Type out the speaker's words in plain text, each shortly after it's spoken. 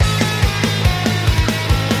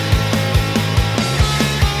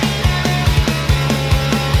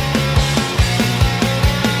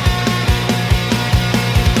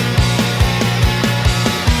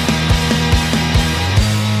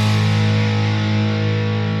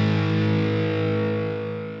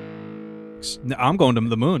coins? I'm going to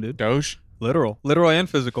the moon, dude. Doge? Literal and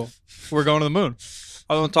physical. We're going to the moon.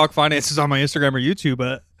 I don't talk finances on my Instagram or YouTube,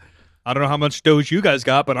 but I don't know how much Doge you guys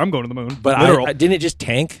got, but I'm going to the moon. But literal. I didn't it just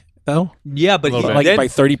tank though? Yeah, but little bit. Like then- by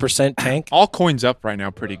 30% tank. All coins up right now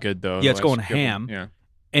pretty good, though. Yeah, it's going Otherwise, you have- ham. Yeah.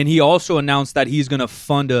 and he also announced that he's going to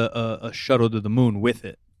fund a shuttle to the moon with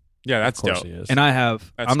it. Yeah, that's Of course dope. he is. And I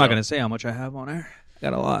have. That's I'm not dope. going to say how much I have on there.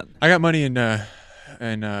 Got a lot. I got money in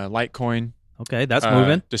Litecoin. Okay, that's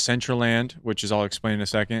moving. Decentraland, which is I'll explain in a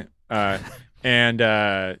second,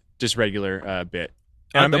 and just regular Bit.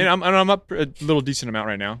 And I'm up a little decent amount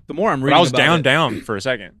right now. The more I'm But reading, I was about down it, for a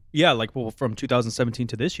second. Yeah, like from 2017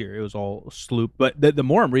 to this year, it was all sloop. But the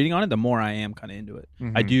more I'm reading on it, the more I am kind of into it.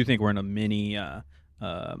 Mhm. I do think we're in a mini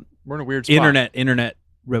We're in a weird spot. internet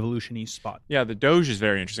revolution-y spot. Yeah, the Doge is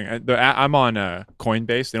very interesting. I'm on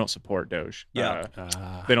Coinbase. They don't support Doge. Yeah.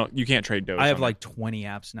 They don't. You can't trade Doge. I have on like 20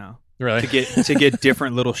 apps now it. really to get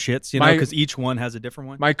different little shits, you know, My- because each one has a different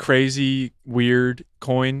one. my crazy weird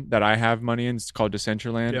coin that I have money in. It's called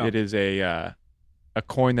Decentraland. Yeah. It is a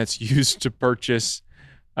coin that's used to purchase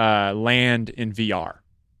land in VR.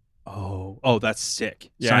 Oh, that's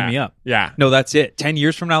sick. Yeah. Sign me up. Yeah. No, that's it. 10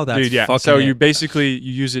 years from now, that's Dude, yeah. fucking So it. you basically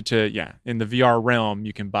you use it to in the VR realm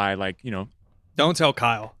you can buy Don't tell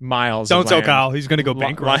Kyle. miles. Don't of tell land. Kyle. He's going to go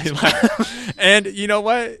bankrupt. And you know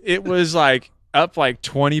what? It was up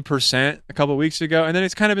 20% a couple of weeks ago, and then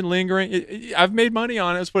it's kind of been lingering. I've made money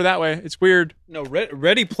on it. Let's put it that way. It's weird. No,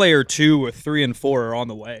 Ready Player 2 or 3 and 4 are on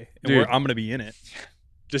the way. And Dude. I'm going to be in it.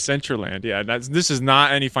 Decentraland. Yeah, this is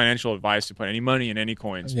not any financial advice to put any money in any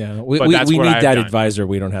coins. Yeah, we But need that's what I've that done. advisor.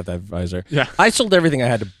 We don't have that advisor. Yeah. I sold everything I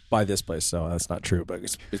had to buy this place, so that's not true. But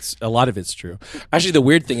it's a lot of it's true. Actually, the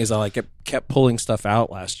weird thing is I kept pulling stuff out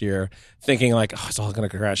last year, thinking it's all going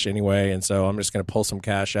to crash anyway, and so I'm just going to pull some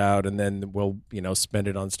cash out, and then we'll spend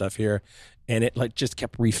it on stuff here, and it just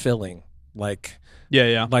kept refilling.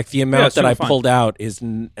 Yeah. Like the amount it's that I super fun. pulled out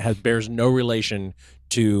bears no relation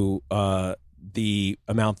to the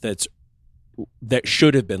amount that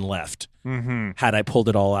should have been left Mm-hmm. had I pulled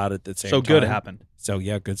it all out at the same time. So good happened. So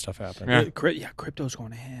yeah, good stuff happened. Yeah. Crypto's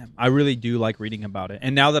going ham. I really do like reading about it.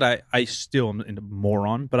 And now that I still am a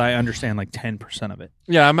moron, but I understand 10% of it.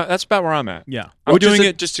 Yeah, that's about where I'm at. Yeah. I'm Which is doing a-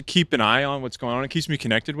 it just to keep an eye on what's going on. It keeps me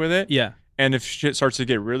connected with it. Yeah. And if shit starts to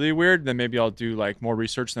get really weird, then maybe I'll do more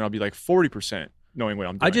research. Then I'll be 40% knowing what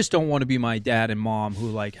I'm doing. I just don't want to be my dad and mom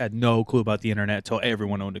who had no clue about the internet until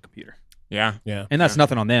everyone owned a computer. yeah. And that's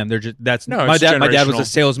nothing on them. They're just No, my it's dad. My dad was generational. a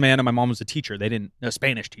salesman and my mom was a teacher. They didn't a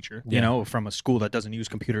Spanish teacher, Yeah. from a school that doesn't use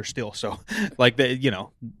computers still. So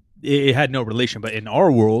it had no relation. But in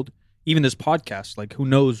our world, even this podcast, who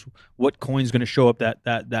knows what coin's going to show up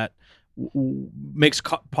that makes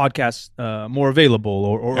podcasts more available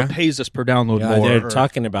or Yeah. pays us per download Yeah, more. they're or-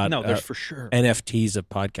 talking about no, there's for sure. NFTs of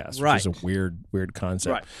podcasts, which Right. is a weird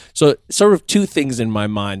concept. Right. So, sort of two things in my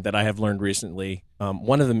mind that I have learned recently.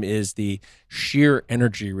 One of them is the sheer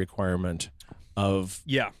energy requirement of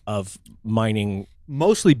mining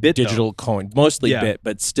Mostly bit though. digital coin, mostly Yeah. bit,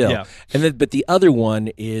 but still. Yeah. And then, but the other one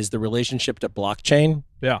is the relationship to blockchain.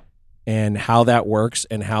 Yeah. And how that works,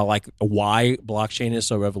 and how why blockchain is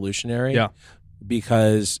so revolutionary. Yeah.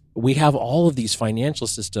 Because we have all of these financial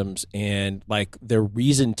systems, and their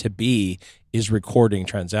reason to be is recording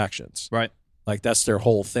transactions. Right. That's their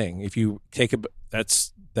whole thing. If you take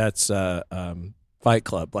that's Fight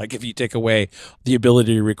Club. If you take away the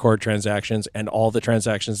ability to record transactions and all the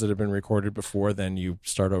transactions that have been recorded before, then you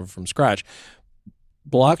start over from scratch.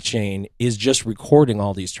 Blockchain is just recording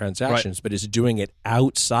all these transactions, but it's doing it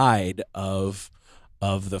outside of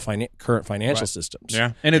the current financial Right. systems.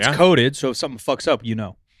 Yeah. And it's Yeah. coded, so if something fucks up,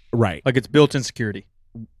 Right. it's built-in security.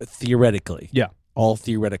 Theoretically. Yeah. All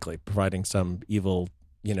theoretically, providing some evil,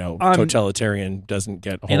 totalitarian doesn't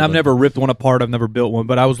get hold And I've of never ripped one apart. I've never built one,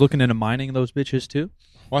 but I was looking into mining those bitches too.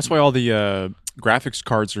 Well, that's why all the graphics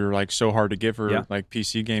cards are so hard to get for Yeah.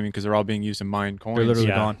 PC gaming because they're all being used to mine coins. They're literally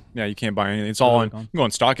Yeah. gone. Yeah, you can't buy anything. It's all on. Literally You gone. can go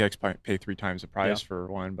on StockX, pay 3 times the price for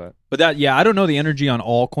one, but But I don't know the energy on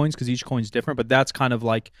all coins because each coin's different. But that's kind of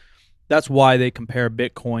that's why they compare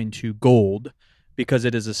Bitcoin to gold, because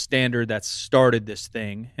it is a standard that started this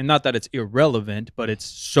thing. And not that it's irrelevant, but it's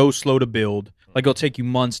so slow to build. It'll take you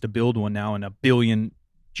months to build one now in 1 billion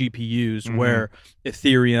GPUs, Mhm. where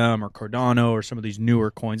Ethereum or Cardano or some of these newer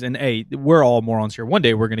coins. And hey, we're all morons here. One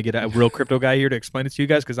day we're gonna get a real crypto guy here to explain it to you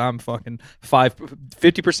guys because I'm fucking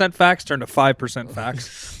 50% facts turned to 5%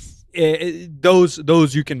 facts.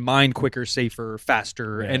 Those you can mine quicker, safer,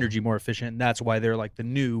 faster, energy more efficient. And that's why they're the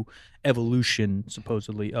new evolution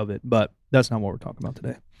supposedly of it. But that's not what we're talking about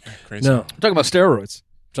today. crazy. No. We're talking about steroids.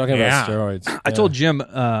 Talking Yeah. about steroids. I told Jim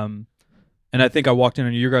And I think I walked in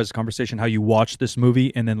on your guys' conversation how you watch this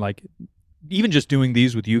movie, and then like even just doing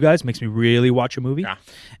these with you guys makes me really watch a movie. Yeah.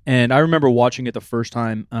 And I remember watching it the first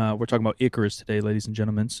time. We're talking about Icarus today, ladies and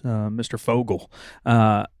gentlemen. Mr. Fogel.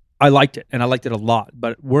 I liked it, and I liked it a lot.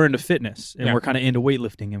 But we're into fitness, and we're kind of into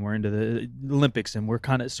weightlifting, and we're into the Olympics, and we're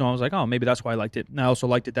kind of. So I was like, oh, maybe that's why I liked it. And I also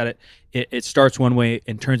liked it that it starts one way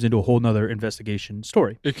and turns into a whole nother investigation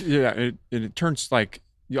story. It turns like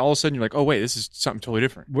all of a sudden you're like, oh wait, this is something totally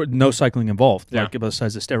different. No cycling involved, like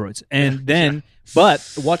besides the steroids. And then,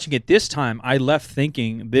 but watching it this time, I left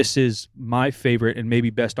thinking this is my favorite and maybe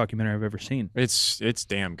best documentary I've ever seen. It's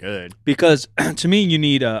damn good. Because to me, you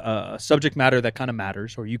need a subject matter that kind of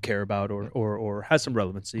matters, or you care about, or has some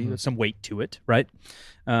relevancy, some weight to it, right?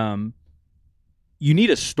 You need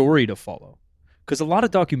a story to follow. Because a lot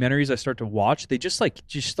of documentaries I start to watch, they just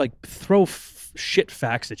throw shit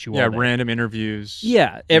facts at you. Yeah, all day. random interviews.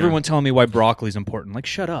 Yeah, everyone telling me why broccoli's important. Like,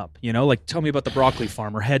 shut up, like tell me about the broccoli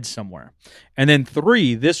farm or head somewhere. And then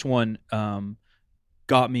 3, this one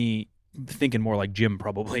got me thinking more like Jim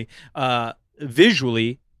probably.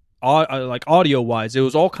 Visually, like audio-wise, it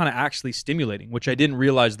was all kind of actually stimulating, which I didn't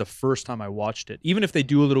realize the first time I watched it. Even if they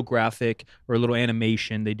do a little graphic or a little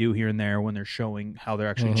animation, they do here and there when they're showing how they're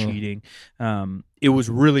actually cheating. It was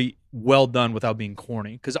really well done without being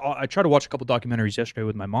corny. Because I tried to watch a couple documentaries yesterday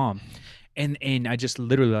with my mom, and I just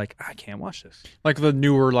literally like, I can't watch this. Like the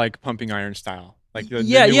newer like Pumping Iron style. Like the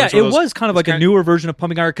it was kind of like a newer version of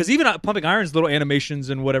Pumping Iron. Because even Pumping Iron's little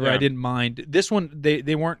animations and whatever, I didn't mind. This one,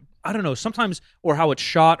 they weren't. I don't know, sometimes, or how it's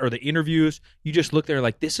shot, or the interviews, you just look there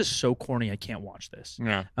like, this is so corny, I can't watch this.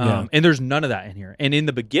 Yeah. And there's none of that in here. And in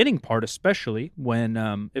the beginning part, especially,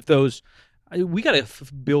 when, if those, we got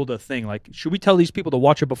to build a thing, like, should we tell these people to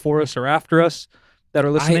watch it before us or after us that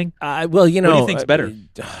are listening? Well, what do you think's better?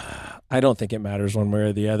 I don't think it matters one way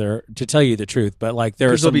or the other, to tell you the truth. But like,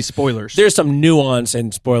 there'll be spoilers. There's some nuance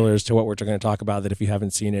and spoilers to what we're going to talk about that if you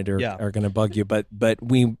haven't seen it are going to bug you. But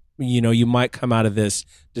we, you might come out of this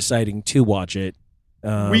deciding to watch it.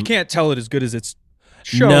 We can't tell it as good as it's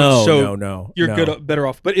shown. No. You're better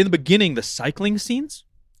off. But in the beginning, the cycling scenes.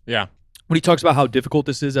 Yeah. When he talks about how difficult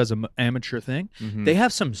this is as an amateur thing, they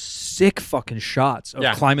have some sick fucking shots of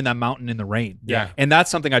climbing that mountain in the rain. Yeah. And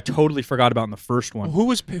that's something I totally forgot about in the first one.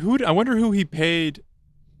 I wonder who he paid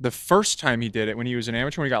the first time he did it when he was an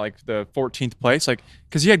amateur, when he got like the 14th place, like,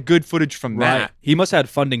 because he had good footage from that. He must have had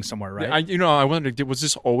funding somewhere, right? I wondered, was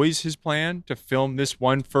this always his plan to film this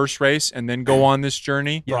one first race and then go on this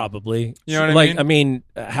journey? Probably. You know what I mean?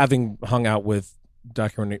 Having hung out with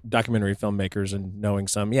documentary filmmakers and knowing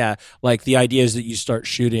some, like the idea is that you start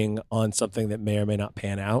shooting on something that may or may not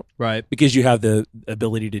pan out, right? Because you have the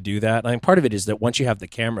ability to do that. I mean, part of it is that once you have the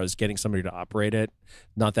cameras, getting somebody to operate it,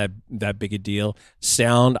 not that big a deal.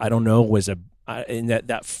 Sound, I don't know, was in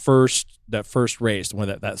that first race,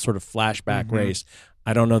 when that sort of flashback race,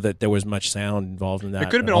 I don't know that there was much sound involved in that. It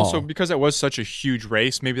could have been also because it was such a huge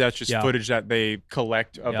race. Maybe that's just footage that they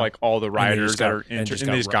collect of like all the riders that are interested,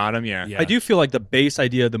 and they just got them. Yeah. I do feel like the base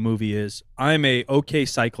idea of the movie is I'm a okay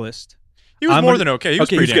cyclist. He was more than okay. He was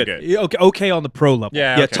pretty good. Okay on the pro level.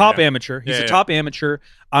 Yeah, top amateur. He's a top amateur.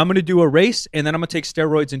 I'm going to do a race, and then I'm going to take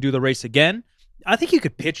steroids and do the race again. I think you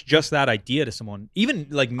could pitch just that idea to someone. Even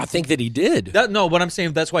like, I think that he did. No, what I'm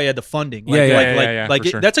saying, that's why he had the funding.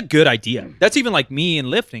 Sure. That's a good idea. That's even like me in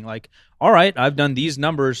lifting. Like, all right, I've done these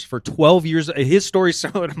numbers for 12 years. His story's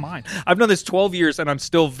similar to mine. I've done this 12 years, and I'm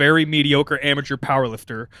still very mediocre amateur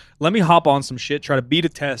powerlifter. Let me hop on some shit, try to beat a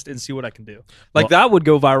test, and see what I can do. Like, that would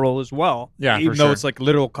go viral as well. Yeah, even though it's like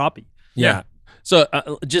literal copy. Yeah. So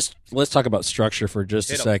just let's talk about structure for just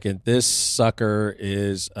a second. This sucker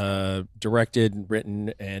is directed,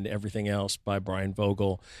 written, and everything else by Brian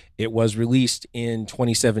Vogel. It was released in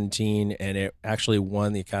 2017, and it actually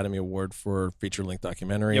won the Academy Award for feature-length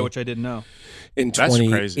documentary. Yeah, which I didn't know. In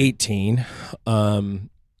 2018.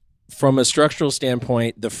 From a structural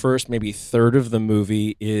standpoint, the first maybe third of the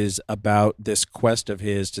movie is about this quest of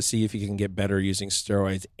his to see if he can get better using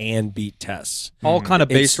steroids and beat tests. All kind of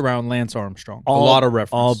based around Lance Armstrong. A lot of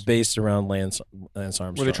reference. All based around Lance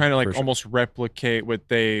Armstrong. Were they trying to like almost replicate what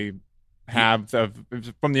they have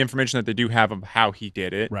from the information that they do have of how he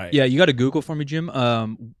did it? Right. Yeah, you got to Google for me, Jim.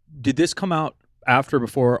 Did this come out after or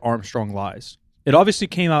before Armstrong Lies? It obviously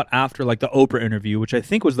came out after like the Oprah interview, which I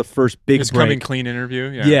think was the first big break. Coming Clean interview.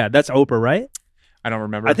 Yeah, that's Oprah, right? I don't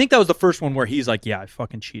remember. I think that was the first one where he's like, "Yeah, I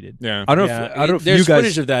fucking cheated." Yeah. I don't know if there's you guys,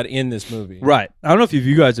 footage of that in this movie. Right. I don't know if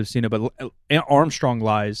you guys have seen it, but Armstrong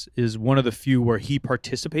Lies is one of the few where he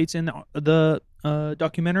participates in the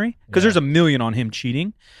documentary because there's a million on him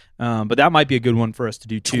cheating. But that might be a good one for us to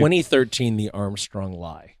do too. 2013, The Armstrong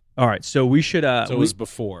Lie. All right, so we should. So it was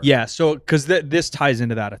before. Yeah, so because this ties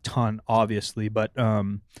into that a ton, obviously, but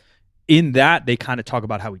in that they kind of talk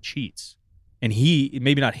about how he cheats, and he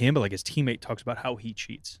maybe not him, but like his teammate talks about how he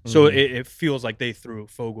cheats. So it feels like they threw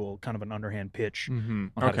Fogel kind of an underhand pitch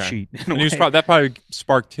on how to cheat. And he was that probably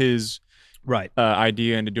sparked his right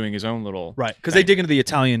idea into doing his own little because they dig into the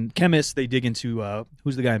Italian chemist. They dig into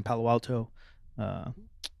who's the guy in Palo Alto, or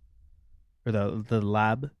the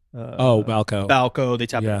lab. Balco. Balco. They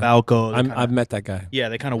tap into Balco. I've met that guy. Yeah,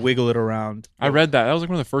 they kind of wiggle it around. I read that. That was like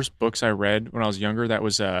one of the first books I read when I was younger. That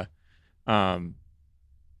was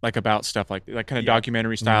like about stuff like kind of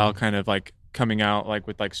documentary style, kind of like coming out like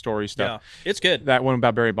with like story stuff. Yeah, it's good. That one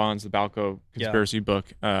about Barry Bonds, the Balco conspiracy book.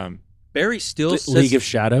 Barry still says, League of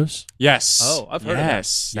Shadows. Yes. Oh, I've heard of that.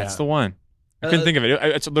 Yes, that's the one. I couldn't think of it.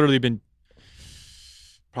 It's literally been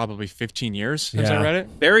probably 15 years since I read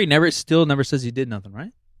it. Barry never says he did nothing,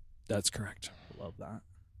 right? That's correct. Love that.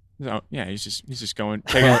 So, yeah, he's just going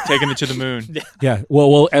taking it to the moon. Yeah.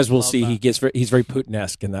 Well, as we'll see, he's very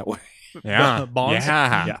Putin-esque in that way. Yeah. Bonds.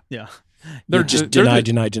 Yeah. They're just they're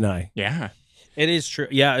deny. Yeah. It is true.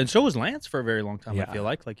 Yeah, and so was Lance for a very long time. Yeah. I feel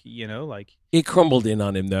like It crumbled in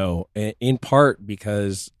on him though, in part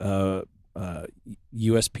because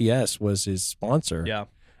USPS was his sponsor. Yeah.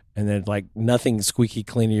 And then like nothing squeakier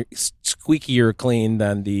clean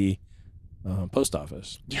than the post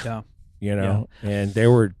office. Yeah. You know, and they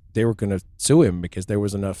were going to sue him because there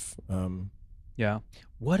was enough. Yeah.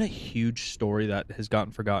 What a huge story that has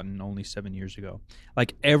gotten forgotten only 7 years ago.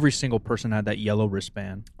 Like every single person had that yellow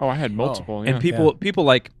wristband. Oh, I had multiple. And people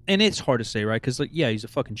like, and it's hard to say, right? Because like, yeah, he's a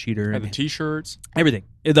fucking cheater. Had the T-shirts, everything.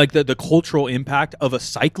 Like the cultural impact of a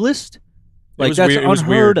cyclist. Like that's weird.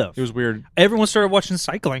 unheard of. It was weird. Everyone started watching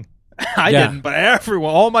cycling. I didn't, but everyone,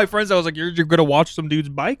 all my friends, I was like, you're going to watch some dude's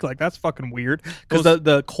bike? Like, that's fucking weird. Because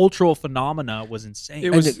the cultural phenomena was insane.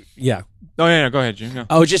 It was, Oh, yeah, go ahead, Jim. No.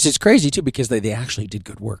 Oh, it's crazy, too, because they actually did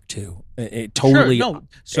good work, too. It totally. Sure, no.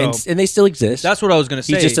 So, and they still exist. That's what I was going to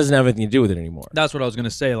say. He just doesn't have anything to do with it anymore. That's what I was going to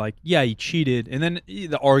say. Like, yeah, he cheated. And then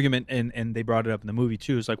the argument, and they brought it up in the movie,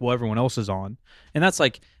 too, is like, well, everyone else is on. And that's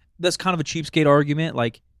kind of a cheapskate argument.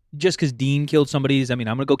 Like, just because Dean killed somebody, I'm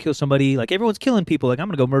going to go kill somebody. Like, everyone's killing people. Like, I'm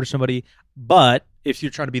going to go murder somebody. But if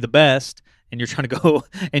you're trying to be the best and you're trying to go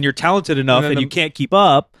and you're talented enough and you can't keep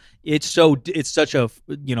up, it's such a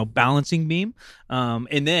balancing beam.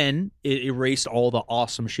 And then it erased all the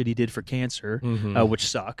awesome shit he did for cancer, which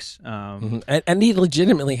sucks. And he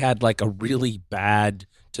legitimately had like a really bad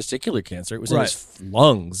testicular cancer. It was in his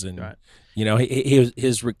lungs, and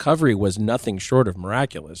his recovery was nothing short of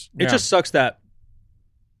miraculous. It just sucks that.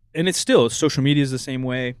 And it's still, social media is the same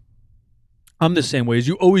way. I'm the same way. As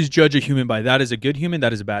you always judge a human by that is a good human,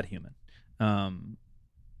 that is a bad human.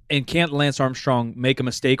 And can't Lance Armstrong make a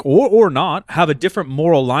mistake or not have a different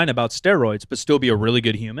moral line about steroids, but still be a really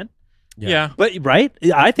good human? Yeah. But right?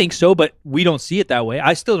 I think so, but we don't see it that way.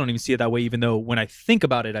 I still don't even see it that way, even though when I think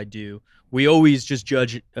about it, I do. We always just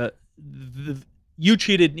judge, you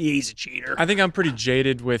cheated, he's a cheater. I think I'm pretty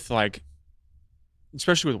jaded with like,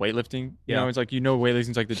 especially with weightlifting, you know, it's like,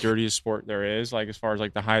 weightlifting's like the dirtiest sport there is, like as far as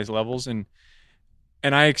like the highest levels. And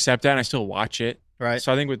I accept that and I still watch it. Right.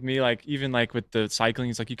 So I think with me, like even like with the cycling,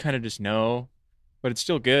 it's like you kind of just know, but it's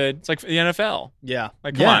still good. It's like the NFL. Yeah.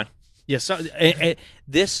 Like, come on. Yeah. So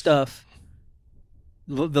this stuff,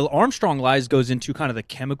 the Armstrong lies goes into kind of the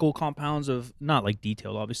chemical compounds of, not like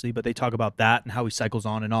detailed obviously, but they talk about that and how he cycles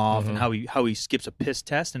on and off and how he skips a piss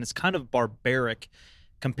test. And it's kind of barbaric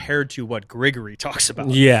compared to what Grigory talks about.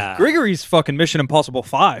 Yeah. Grigory's fucking Mission Impossible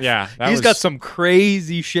 5. Yeah. He's got some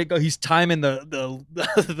crazy shit. He's timing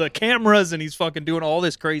the cameras and he's fucking doing all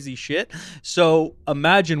this crazy shit. So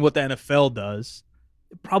imagine what the NFL does.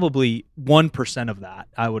 Probably 1% of that,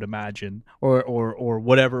 I would imagine, or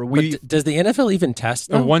whatever. Does the NFL even test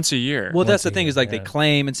them? Once a year? Well, that's the thing is like they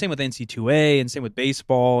claim, and same with NC2A, and same with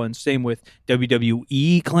baseball, and same with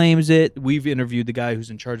WWE claims it. We've interviewed the guy who's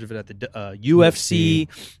in charge of it at the UFC,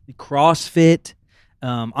 CrossFit.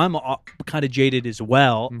 I'm kind of jaded as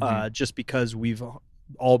well, just because we've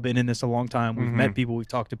all been in this a long time. We've met people, we've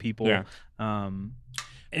talked to people. Yeah.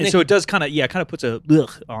 And so it does kind of puts a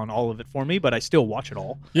ugh on all of it for me, but I still watch it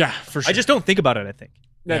all. Yeah, for sure. I just don't think about it, I think.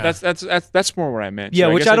 That's more what I meant. Yeah,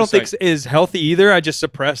 so which I don't think is healthy either. I just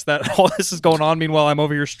suppress that all this is going on. Meanwhile, I'm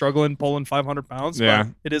over here struggling, pulling 500 pounds. Yeah.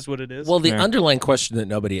 But it is what it is. Well, the underlying question that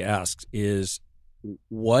nobody asks is,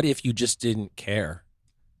 what if you just didn't care?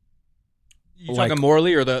 You talking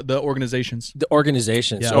morally or the organizations? The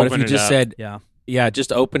organizations. Yeah. So what if you just said,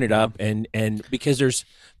 just open it up and because there's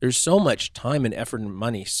so much time and effort and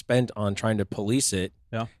money spent on trying to police it.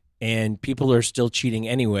 Yeah. and people are still cheating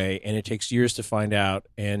anyway, and it takes years to find out,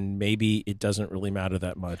 and maybe it doesn't really matter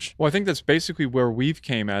that much. Well, I think that's basically where we've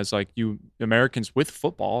came as like you Americans with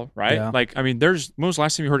football, right? Yeah. Like, I mean, when was the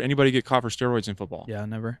last time you heard anybody get caught for steroids in football? Yeah,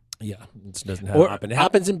 never. Yeah, it doesn't Or- happen. It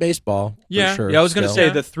happens in baseball. Yeah. for sure, Yeah, I was going to still.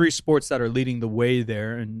 say the 3 sports that are leading the way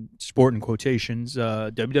there, and sport in quotations,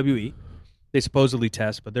 WWE. They supposedly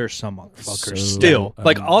test, but there's some motherfuckers So, still.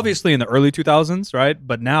 Like, um, obviously in the early 2000s, right?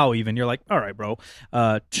 But now even, you're like, all right, bro.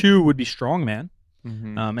 2 would be strongman.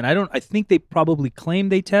 Mm-hmm. And I think they probably claim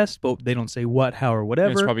they test, but they don't say what, how, or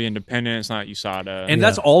whatever. It's probably independent. It's not USADA. And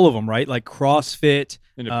that's all of them, right? Like CrossFit.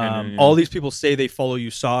 Independent, yeah. All these people say they follow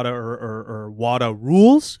USADA or WADA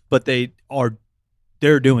rules, but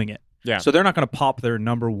they're doing it. Yeah. So they're not going to pop their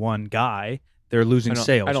number 1 guy. They're losing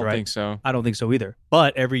sales. I don't right? think so. I don't think so either.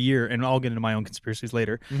 But every year, and I'll get into my own conspiracies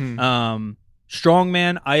later. Mhm.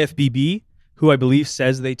 Strongman, IFBB, who I believe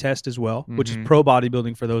says they test as well, which is Mhm. pro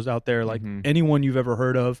bodybuilding for those out there. Like Mhm. anyone you've ever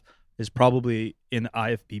heard of is probably in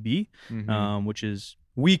IFBB, Mhm. which is,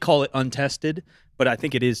 we call it untested, but I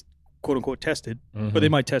think it is quote unquote tested. Mhm. But they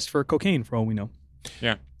might test for cocaine for all we know.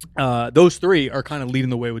 Yeah. Those 3 are kind of leading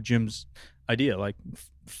the way with Jim's idea. Like,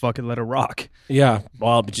 fucking let it rock. Yeah,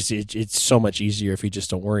 well, but just it's so much easier if you just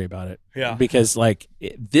don't worry about it. Yeah. Because like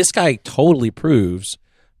this guy totally proves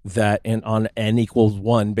that on an equals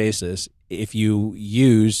 1 basis, if you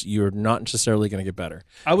use, you're not necessarily going to get better.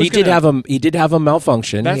 He did have a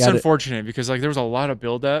malfunction. That's He had unfortunate because like there was a lot of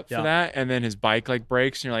buildup Yeah. for that, and then his bike like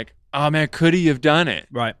breaks, and you're like, oh man, could he have done it?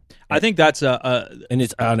 Right. I think that's and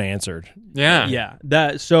it's unanswered. Yeah. yeah.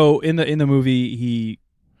 That so in the movie he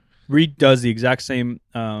redoes the exact same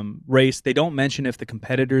race. They don't mention if the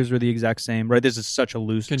competitors are the exact same. Right. This is such a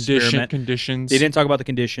loose experiment. Conditions. They didn't talk about the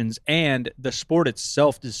conditions, and the sport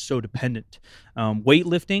itself is so dependent.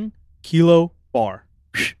 Weightlifting, kilo, bar,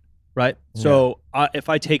 right? So if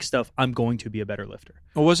I take stuff, I'm going to be a better lifter.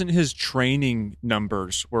 Well, wasn't his training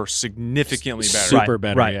numbers were significantly better? Super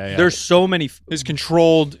better, Right. yeah. There's so many. His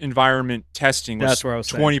controlled environment testing was That's where I was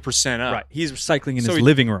saying. 20% up. Right. He's cycling in So his he-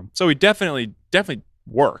 living room. So he definitely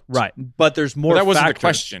worked. Right. But there's more. But that wasn't the factors.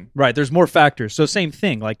 question. Right. There's more factors. So same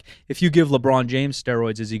thing. Like if you give LeBron James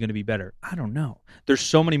steroids, is he going to be better? I don't know. There's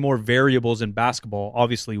so many more variables in basketball.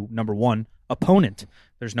 Obviously, number 1, opponent.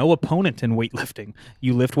 There's no opponent in weightlifting.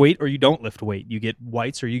 You lift weight or you don't lift weight. You get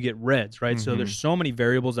whites or you get reds, right? So there's so many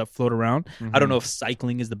variables that float around. I don't know if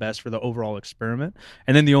cycling is the best for the overall experiment.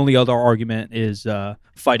 And then the only other argument is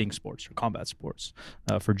fighting sports or combat sports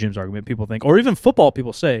for Jim's argument. People think, or even football,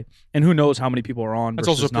 people say, and who knows how many people are on That's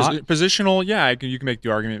versus also not. positional. Yeah, you can make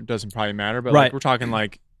the argument. It doesn't probably matter. But Right. like we're talking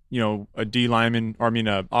like, a D lineman, or I mean,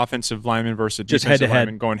 a offensive lineman versus a Just defensive head-to-head.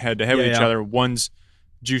 lineman going head to head Yeah, with each yeah. other. One's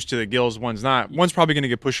juiced to the gills, one's not. One's probably going to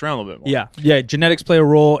get pushed around a little bit more. Yeah. Genetics play a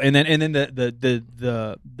role, and then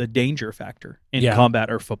the danger factor in Yeah.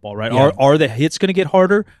 combat or football, right? Yeah. Are the hits going to get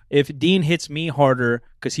harder? If Dean hits me harder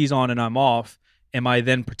because he's on and I'm off, am I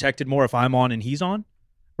then protected more if I'm on and he's on?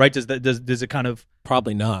 Right? Does it kind of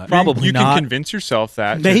Probably not. Probably you not. can convince yourself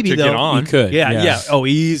that Maybe to though. get on. You could. Yeah. Oh,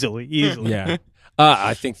 easily. Yeah.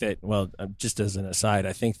 I think that, just as an aside,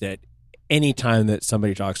 I think that any time that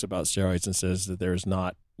somebody talks about steroids and says that there's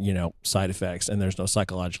not, side effects and there's no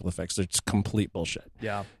psychological effects, it's complete bullshit.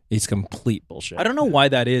 Yeah. It's complete bullshit. I don't know why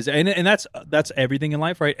that is, and that's everything in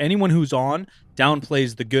life, right? Anyone who's on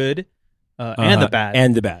downplays the good and the bad,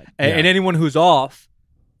 And the bad. and anyone who's off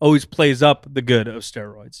always plays up the good of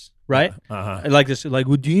steroids, right? Uh-huh. Like this, like,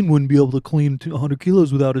 well, Dean wouldn't be able to clean 100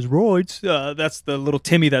 kilos without his roids. That's the little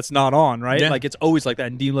Timmy that's not on, right? Yeah. Like it's always like that.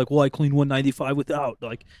 And Dean, like, well, I clean 195 without,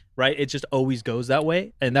 like, right? It just always goes that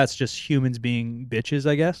way, and that's just humans being bitches,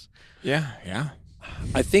 I guess. Yeah.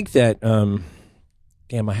 I think that,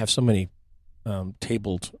 damn, I have so many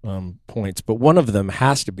tabled points, but one of them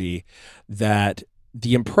has to be that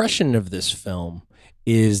the impression of this film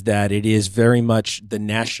is that it is very much the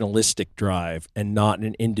nationalistic drive and not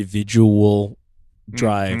an individual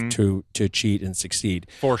drive Mhm. to cheat and succeed.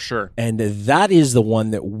 For sure. And that is the one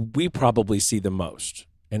that we probably see the most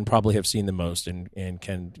and probably have seen the most and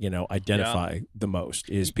can, identify the most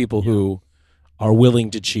is people who are willing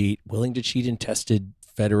to cheat in tested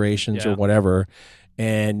federations or Yeah. whatever.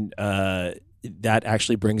 And that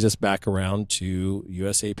actually brings us back around to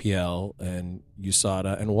USAPL and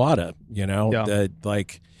USADA and WADA, Yeah. that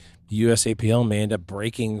like USAPL may end up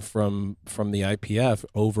breaking from the IPF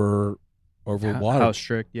over WADA. How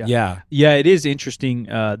strict? Yeah. Yeah, it is interesting.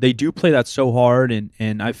 They do play that so hard,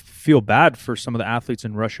 and I feel bad for some of the athletes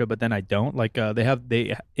in Russia, but then I don't. Like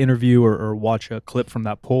they interview or watch a clip from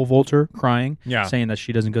that pole vaulter crying, Yeah. saying that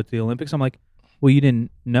she doesn't go to the Olympics. I'm like, well, you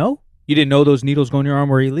didn't know? You didn't know those needles going in your arm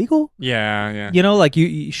were illegal? Yeah. You know, like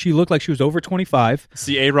she looked like she was over 25. It's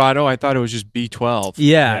the A-Rado. I thought it was just B12.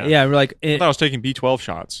 Yeah. We're like, I thought I was taking B12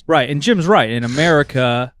 shots. right. And Jim's right. In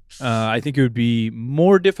America, I think it would be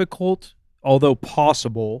more difficult, although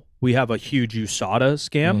possible. We have a huge USADA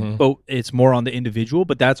scam, but it's more on the individual.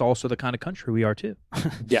 But that's also the kind of country we are too.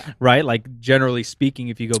 Yeah. Right. Like generally speaking,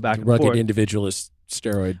 if you go back and rugged forth, individualist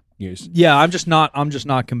steroid use. yeah, I'm just not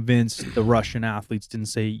convinced the Russian athletes didn't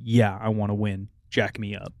say, yeah, I want to win. Jack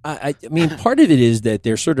me up. I mean, part of it is that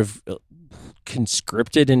they're sort of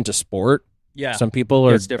conscripted into sport. Yeah. Some people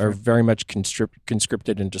Yeah, are it's different. very much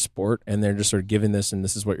conscripted into sport, and they're just sort of given this, and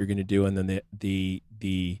this is what you're going to do, and then the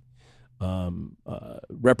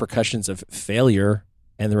repercussions of failure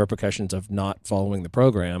and the repercussions of not following the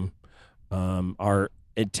program are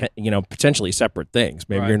potentially separate things.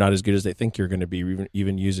 Maybe Right. you're not as good as they think you're going to be,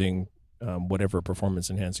 even using whatever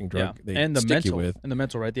performance enhancing drug they and the stick mental, you with. and the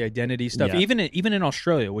mental, right? The identity stuff. Yeah. Even in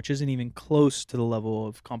Australia, which isn't even close to the level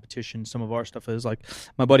of competition some of our stuff is. Like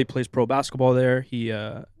my buddy plays pro basketball there. He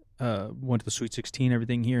went to the Sweet 16,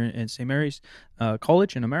 everything here in St. Mary's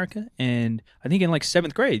College in America, and I think in like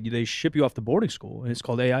 7th grade they ship you off to boarding school, and it's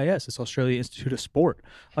called AIS. It's Australia Institute of Sport.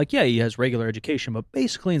 Like, yeah, he has regular education, but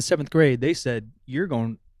basically in 7th grade they said you're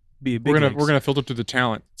going to be a big. We're gonna filter through the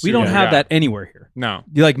talent. We don't have that anywhere here. No.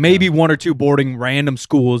 You like maybe one or two boarding random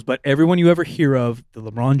schools, but everyone you ever hear of, the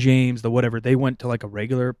LeBron James, the whatever, they went to like a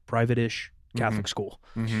regular private-ish Catholic school.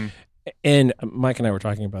 Mm-hmm. And Mike and I were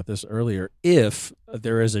talking about this earlier. If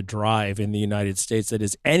there is a drive in the United States that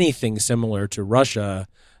is anything similar to Russia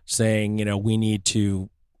saying, we need to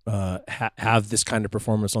have this kind of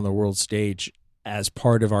performance on the world stage as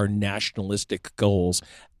part of our nationalistic goals,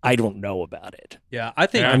 I don't know about it. Yeah, I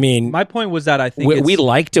think. Yeah. I mean, my point was that I think we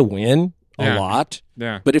like to win a Yeah. lot,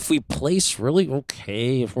 Yeah. but if we place really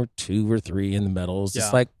okay, if we're 2 or 3 in the medals, Yeah.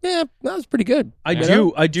 it's like, that was pretty good. I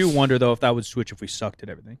do wonder though if that would switch if we sucked at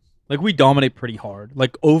everything. Like we dominate pretty hard.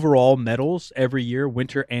 Like overall medals every year,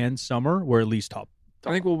 winter and summer, we're at least top.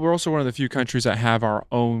 I think we're also one of the few countries that have our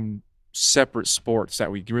own separate sports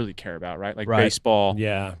that we really care about, right? Like Right. baseball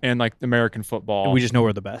Yeah. and like American football. And we just know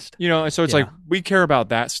we're the best. and so it's Yeah. like we care about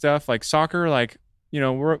that stuff. Like soccer, like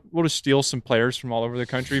we'll just steal some players from all over the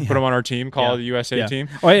country, put them on our team, call Yeah. it the USA Yeah. team.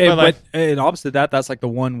 But and opposite of that, that's like the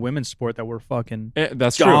one women's sport that we're fucking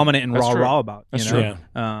That's true. dominant and That's true. rah about. That's you true. know?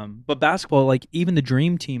 Yeah. But basketball, like even the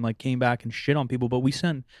dream team, like came back and shit on people, but we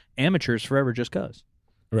sent amateurs forever just cause.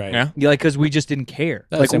 Right. Yeah. Yeah, like because we just didn't care.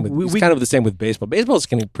 That's Like the same with, it's kind of the same with baseball. Baseball is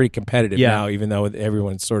getting pretty competitive Yeah. now, even though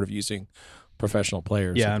everyone's sort of using professional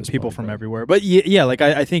players. yeah, at and this people point, from but- everywhere. But yeah, like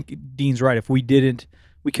I think Dean's right. If we didn't,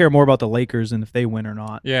 we care more about the Lakers than if they win or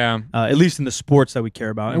not. Yeah. At least in the sports that we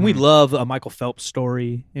care about, and we Mhm. love a Michael Phelps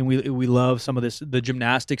story, and we love some of this. The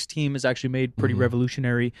gymnastics team has actually made pretty Mhm.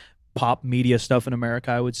 revolutionary pop media stuff in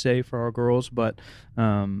America, I would say, for our girls. But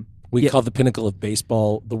We Yeah. call the pinnacle of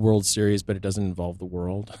baseball the World Series, but it doesn't involve the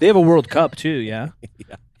world. they have a World Cup too. Yeah,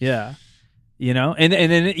 Yeah. yeah. And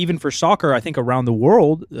then even for soccer, I think around the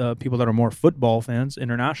world, people that are more football fans,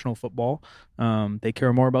 international football, they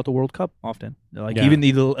care more about the World Cup often. Like Yeah. even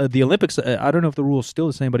the Olympics, I don't know if the rule is still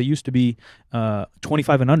the same, but it used to be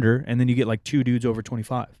 25 and under, and then you get like 2 dudes over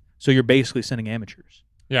 25. So you're basically sending amateurs.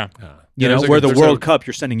 Yeah. You Yeah, know, there's where the there's World Cup,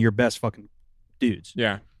 you're sending your best fucking dudes.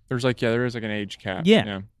 Yeah. There is like an age cap.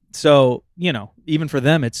 Yeah. So, even for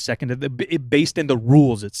them, it's based in the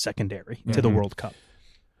rules, it's secondary to the Mhm. World Cup.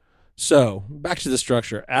 So back to the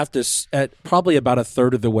structure. At probably about a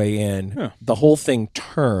third of the way in, Yeah. the whole thing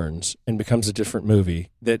turns and becomes a different movie.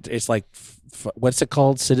 That it's like, what's it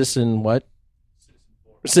called? Citizen what?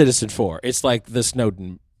 Citizen 4. It's like the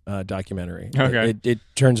Snowden documentary. Okay. It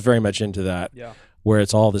turns very much into that. Yeah. Where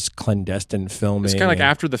it's all this clandestine filming. It's kind of like and-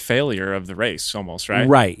 after the failure of the race, almost, right?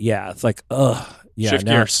 Right. Yeah. It's like, ugh. Yeah. Shift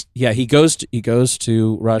now- gears. Yeah. He goes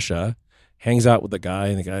to Russia, hangs out with the guy,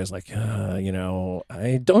 and the guy's like,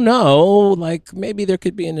 I don't know. Like maybe there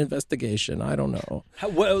could be an investigation. I don't know.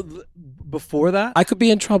 Before that, I could be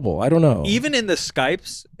in trouble. I don't know. even in the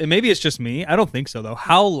Skypes, and maybe it's just me, I don't think so though.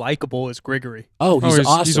 How likable is Grigory? he's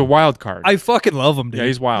awesome. He's a wild card. I fucking love him, dude. Yeah,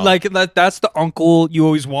 he's wild. Like that's the uncle you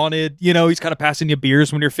always wanted. He's kind of passing you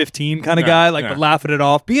beers when you're 15 kind of Yeah, guy, like yeah. but laughing it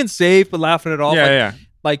off, being safe but laughing it off. yeah, like, yeah.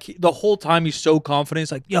 Like the whole time he's so confident.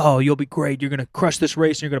 It's like, yo, you'll be great. You're gonna crush this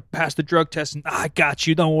race, and you're gonna pass the drug test. And I got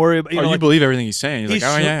you. Don't worry. But, You like, believe everything he's saying. You're he's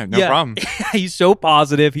like, oh, so- yeah, no problem. he's so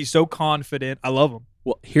positive. He's so confident. I love him.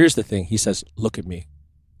 Well, here's the thing. He says, "Look at me.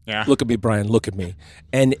 Yeah. Look at me, Brian. Look at me.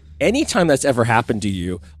 And anytime that's ever happened to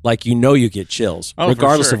you, like you get chills, Oh, for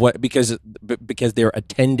regardless sure. of what, because they're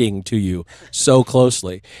attending to you so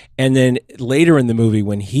closely. And then later in the movie,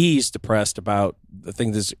 when he's depressed about the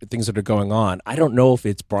things that are going on, I don't know if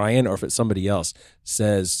it's Brian or if it's somebody else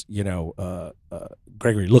says,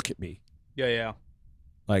 Gregory, look at me. Yeah.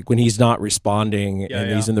 Like when he's not responding and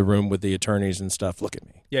yeah. he's in the room with the attorneys and stuff, look at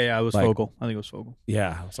me. Yeah. It was Like- Fogel. I think it was Fogel.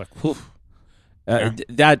 Yeah, I was like, whew. Yeah.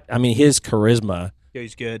 His charisma, Yeah,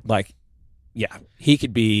 he's good. like, yeah, he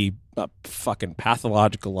could be a fucking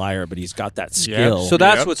pathological liar, but he's got that skill. So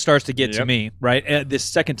that's Yep. what starts to get to Yep. me, right? This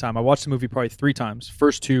second time, I watched the movie probably 3 times.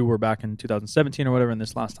 First 2 were back in 2017 or whatever, and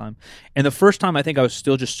this last time. And the first time, I think I was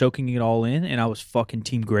still just soaking it all in, and I was fucking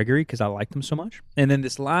Team Gregory because I liked him so much. And then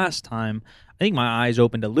this last time, I think my eyes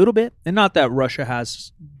opened a little bit, and not that Russia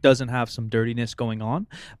doesn't have some dirtiness going on,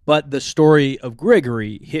 but the story of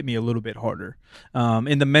Gregory hit me a little bit harder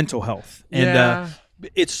in the mental health. And Yeah.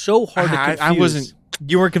 it's so hard to confuse. I wasn't.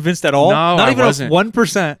 You weren't convinced at all? No, Not I even wasn't.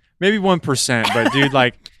 1%. Maybe 1%, but dude,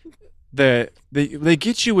 like they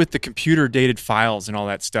get you with the computer dated files and all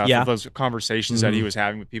that stuff. Yeah. Of those conversations that he was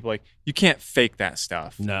having with people. Like you can't fake that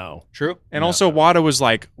stuff. no. True. And No. also, Wada was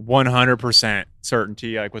like 100%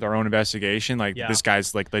 certainty, like with our own investigation. Like Yeah. this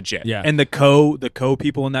guy's like legit. Yeah. And the co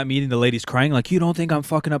people in that meeting, the lady's crying like, you don't think I'm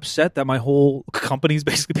fucking upset that my whole company's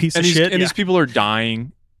basically a piece And of these, shit? and these people are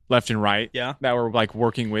dying left and right. Yeah. That were like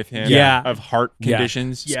working with him. Yeah. Of heart Yeah.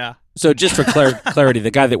 conditions. Yeah. So just for clarity,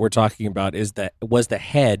 the guy that we're talking about was the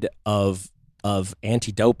head of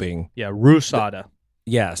anti-doping. Yeah. Rusada.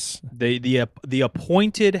 Yes. The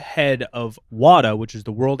appointed head of WADA, which is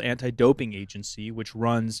the World Anti-Doping Agency, which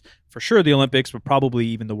runs for sure the Olympics, but probably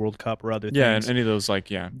even the World Cup or other Yeah, things. and any of those the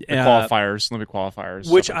Uh, qualifiers, Olympic qualifiers,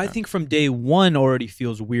 which stuff like I that. think from day one already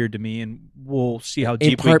feels weird to me, and we'll see how In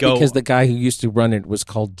deep we part go. because the guy who used to run it was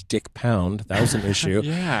called Dick Pound. That was an issue.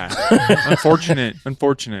 Yeah, unfortunate.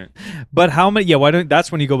 But how many? Yeah, why don't? That's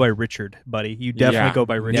when you go by Richard, buddy. You definitely Yeah. go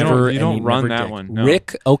by Richard. Never- you and don't he run never that Dick. one, no.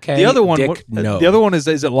 Rick, okay. The other one, Dick, no. the other one is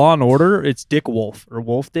it Law and Order? It's Dick Wolf or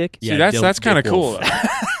Wolf Dick. See, that's kind of Dick cool. Wolf. Though.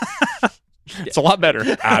 It's a lot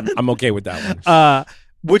better. I'm okay with that one.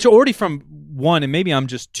 Which already from one, and maybe I'm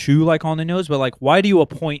just too like on the nose, but like, why do you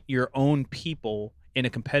appoint your own people in a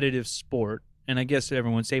competitive sport? And I guess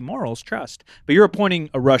everyone would say morals, trust. But you're appointing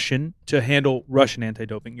a Russian to handle Russian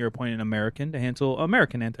anti-doping. You're appointing an American to handle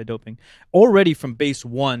American anti-doping. Already from base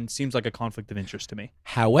one seems like a conflict of interest to me.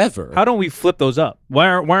 However, How don't we flip those up? Why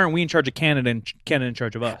aren't we in charge of Canada and Canada in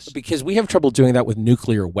charge of us? because we have trouble doing that with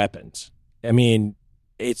nuclear weapons. I mean,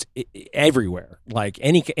 it's everywhere. Like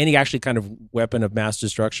any actually kind of weapon of mass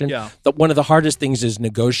destruction. Yeah. One of the hardest things is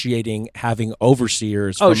negotiating, having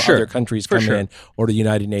overseers Oh, from sure. other countries For come sure. in, or the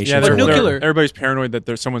United Nations. Yeah, But or nuclear- whatever. everybody's paranoid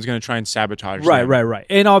that someone's going to try and sabotage. Right, them. right.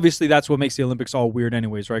 And obviously that's what makes the Olympics all weird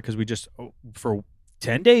anyways, right? Because we just, for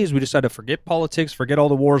 10 days, we decided to forget politics, forget all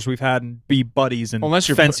the wars we've had, and be buddies and Unless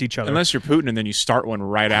you're fence each other. Unless you're Putin, and then you start one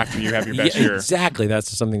right after you have your best Yeah, year. exactly. That's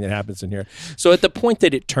something that happens in here. So at the point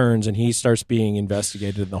that it turns and he starts being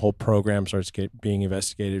investigated, and the whole program starts being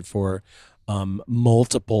investigated for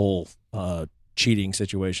multiple cheating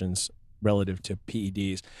situations relative to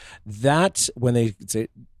PEDs, that's when they say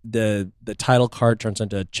the title card turns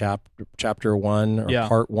into chapter 1 or Yeah.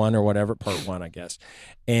 part 1 or whatever, part 1, I guess.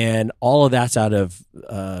 And all of that's out of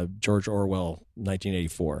George Orwell,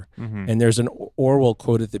 1984. Mhm. And there's an Orwell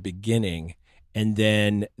quote at the beginning, and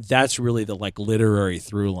then that's really the like literary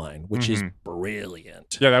through line, which is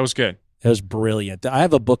brilliant. Yeah, that was good. It was brilliant. I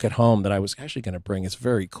have a book at home that I was actually going to bring. It's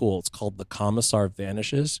very cool. It's called The Commissar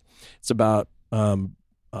Vanishes. It's about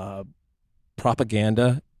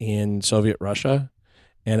propaganda in Soviet Russia,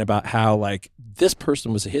 and about how like this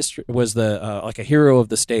person was like a hero of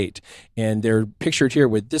the state, and they're pictured here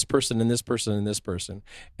with this person and this person and this person,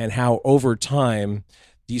 and how over time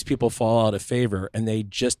these people fall out of favor, and they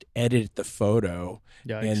just edit the photo,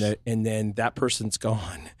 Yikes. and then that person's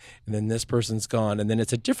gone, and then this person's gone, and then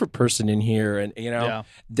it's a different person in here, and Yeah.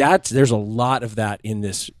 there's a lot of that in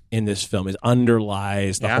this film. It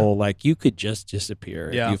underlies the Yeah. whole like you could just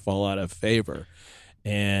disappear Yeah. if you fall out of favor,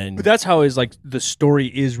 and But that's how the story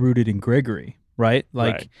is rooted in Gregory, right?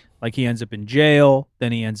 Right. Like he ends up in jail,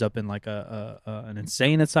 then he ends up in like an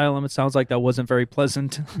insane asylum. It sounds like that wasn't very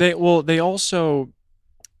pleasant. They also,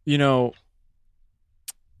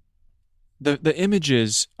 the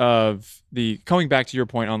images of coming back to your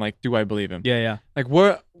point on like, do I believe him? Yeah. Like,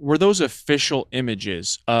 what were those official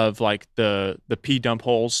images of like the pee dump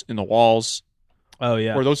holes in the walls? Oh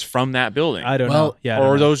yeah. Were those from that building? I don't Well, know. Yeah. I or don't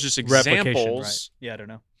are know. those just Replication, examples? right. Yeah, I don't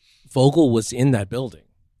know. Vogel was in that building.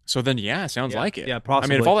 So then, yeah, sounds like it. Yeah,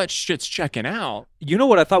 possibly. I mean, if all that shit's checking out, You know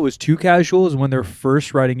what I thought was too casual is when they're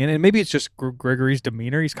first riding in, and maybe it's just Gregory's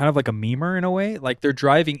demeanor. He's kind of like a memer in a way. Like they're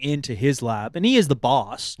driving into his lab, and he is the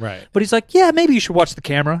boss. Right. But he's like, yeah, maybe you should watch the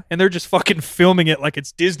camera. And they're just fucking filming it like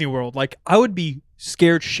it's Disney World. Like, I would be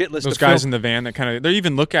scared shitless. those to guys film. in the van that kind of, they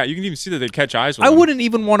even look at, you can even see that they catch eyes with I them. wouldn't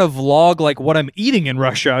even want to vlog like what I'm eating in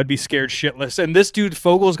Russia. I'd be scared shitless. And this dude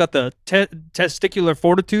Fogel's got the testicular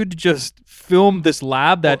fortitude to just film this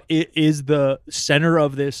lab that is the center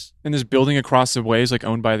of this. And this building across the way is like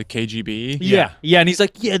owned by the KGB. Yeah. And he's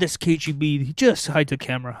like, yeah, this KGB, he just hides a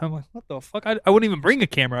camera. I'm like, what the fuck? I wouldn't even bring a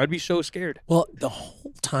camera. I'd be so scared. Well, the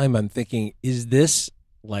whole time I'm thinking, is this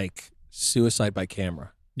like suicide by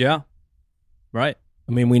camera? Yeah. Right.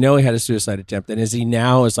 I mean, we know he had a suicide attempt, and is he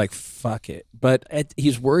now is like, fuck it. But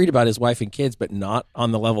he's worried about his wife and kids, but not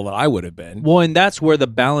on the level that I would have been. Well, and that's where the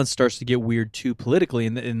balance starts to get weird too politically,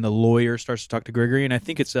 and the lawyer starts to talk to Gregory, and I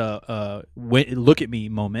think it's a look at me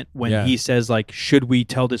moment when he says like, should we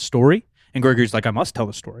tell this story? And Gregory's like, I must tell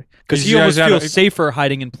the story because he almost feels safer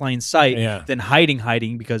hiding in plain sight than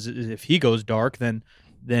hiding because if he goes dark, then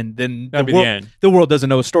the world doesn't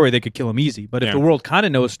know a story. They could kill him easy. But if the world kind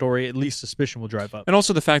of knows a story, at least suspicion will drive up. And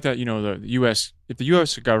also the fact that, you know, if the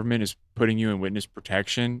U.S. government is putting you in witness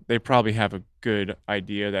protection, they probably have a good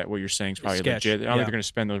idea that what you're saying is probably legit. I don't think they're going to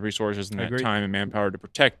spend those resources and that time and manpower to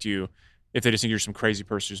protect you if they just think you're some crazy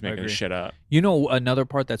person who's making this shit up. You know, another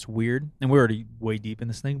part that's weird, and we're already way deep in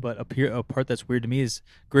this thing, but a part that's weird to me is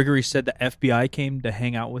Gregory said the FBI came to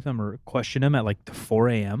hang out with him or question him at like 4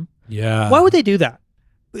 a.m. Yeah. Why would they do that?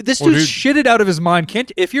 This dude's shitted out of his mind.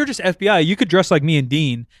 If you're just FBI, you could dress like me and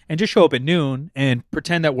Dean and just show up at noon and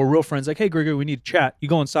pretend that we're real friends. Like, hey, Gregory, we need to chat. You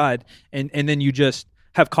go inside and then you just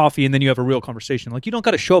have coffee and then you have a real conversation. Like, you don't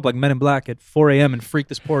got to show up like Men in Black at 4 a.m. and freak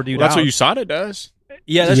this poor dude out. That's what USADA does.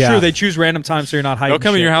 Yeah, that's true. They choose random times so you're not hiding. They'll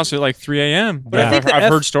come in your house at like 3 a.m. But I think I've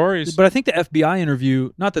heard stories. But I think the FBI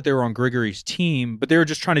interview, not that they were on Gregory's team, but they were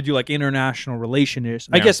just trying to do like international relations.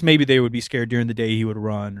 I guess maybe they would be scared during the day he would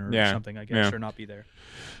run or something, I guess, or not be there.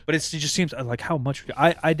 But it just seems like how much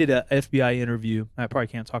I did a FBI interview. I probably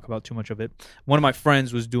can't talk about too much of it. One of my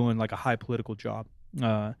friends was doing like a high political job.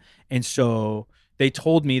 And so they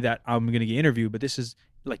told me that I'm going to get interviewed, but this is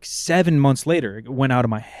like 7 months later. It went out of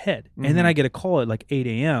my head. Mm-hmm. And then I get a call at like 8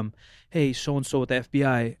 a.m. Hey, so-and-so with the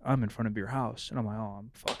FBI, I'm in front of your house. And I'm like, oh,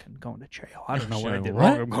 I'm fucking going to jail. I don't know what I did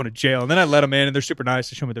wrong. I'm going to jail. And then I let them in, and they're super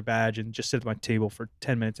nice. They show me their badge and just sit at my table for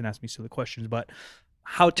 10 minutes and ask me silly questions. But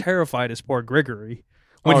how terrified is poor Gregory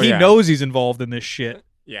when he knows he's involved in this shit?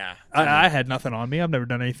 Yeah. I had nothing on me. I've never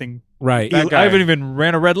done anything. Right. I haven't even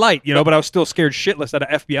ran a red light, but I was still scared shitless that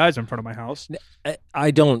FBI's in front of my house. I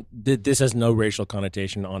don't. This has no racial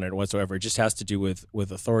connotation on it whatsoever. It just has to do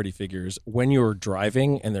with authority figures. When you're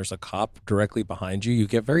driving and there's a cop directly behind you, you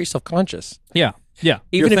get very self-conscious. Yeah. Yeah.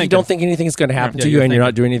 Even if you don't think anything's going to happen to you and you're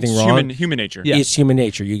not doing anything wrong. Human nature. Yeah. It's human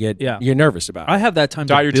nature. You're nervous about it. I have that time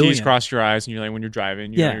dot your T's, cross your I's, and you're like, when you're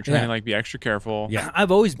driving, you're trying to like be extra careful. Yeah.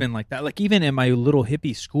 I've always been like that. Like even in my little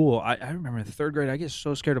hippie school, I remember in the 3rd grade, I get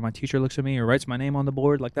so scared if my teacher looks at me or writes my name on the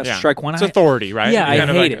board. Like that's strike one. It's authority, right? Yeah, I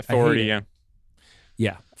hate it. Authority, yeah.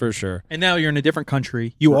 Yeah, for sure. And now you're in a different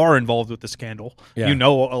country. You are involved with the scandal. Yeah. You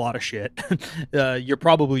know a lot of shit. You're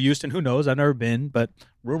probably used, and who knows? I've never been, but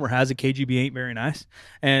rumor has it KGB ain't very nice.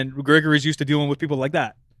 And Gregory's used to dealing with people like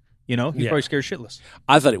that. He's probably scared shitless.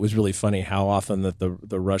 I thought it was really funny how often that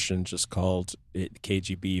the Russians just called it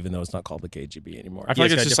KGB, even though it's not called the KGB anymore. I feel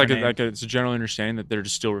like it's just it's a general understanding that they're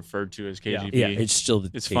just still referred to as KGB. Yeah, it's still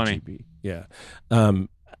it's KGB. Funny. Yeah.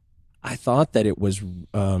 I thought that it was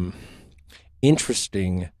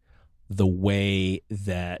interesting the way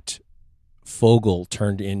that Fogel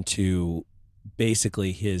turned into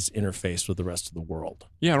basically his interface with the rest of the world.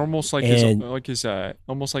 Yeah, almost like his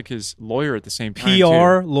lawyer at the same time.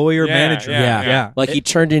 PR, lawyer, manager. Yeah. Like he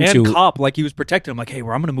turned into and cop. Like he was protecting him. Like, hey, I'm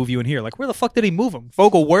going to move you in here. Like, where the fuck did he move him?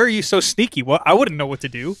 Fogel, where are you so sneaky? Well, I wouldn't know what to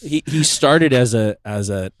do. He started as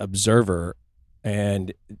an observer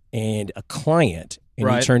and a client. And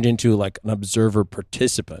he turned into like an observer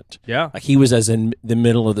participant. Yeah. Like he was as in the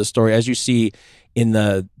middle of the story. As you see in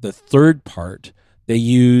the 3rd part, they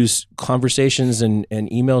use conversations and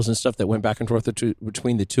emails and stuff that went back and forth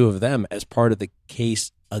between the two of them as part of the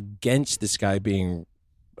case against this guy being,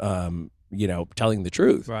 telling the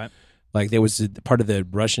truth. Right. Like there was part of the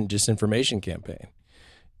Russian disinformation campaign.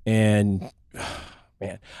 And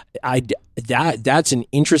man, that's an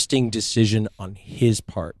interesting decision on his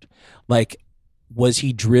part. Like, was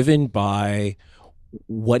he driven by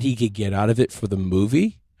what he could get out of it for the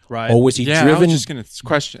movie? Right. Or was he driven?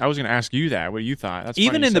 I was gonna ask you that. What you thought? That's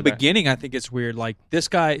even in the beginning. I think it's weird. Like this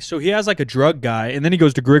guy, so he has like a drug guy, and then he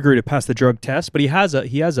goes to Grigory to pass the drug test. But he has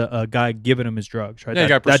a guy giving him his drugs, right?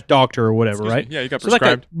 Yeah, that doctor or whatever, right? Yeah, he got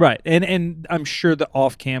prescribed. Right. And I'm sure the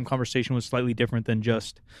off-cam conversation was slightly different than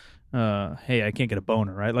just, hey, I can't get a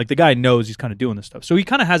boner, right? Like the guy knows he's kind of doing this stuff, so he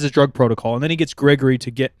kind of has his drug protocol, and then he gets Grigory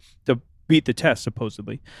to beat the test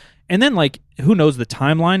supposedly, and then like who knows the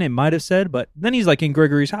timeline? It might have said, but then he's like in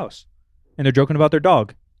Grigory's house, and they're joking about their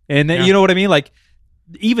dog, and then you know what I mean? Like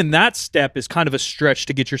even that step is kind of a stretch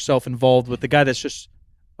to get yourself involved with the guy that's just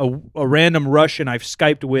a random Russian I've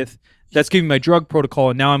Skyped with that's giving my drug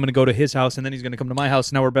protocol, and now I'm going to go to his house, and then he's going to come to my house,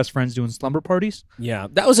 and now we're best friends doing slumber parties. Yeah,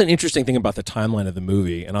 that was an interesting thing about the timeline of the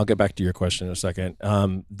movie, and I'll get back to your question in a second.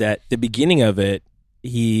 That the beginning of it,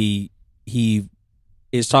 he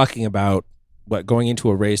is talking about going into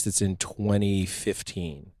a race that's in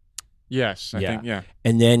 2015. Yes, I think, yeah.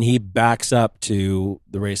 And then he backs up to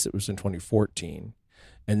the race that was in 2014,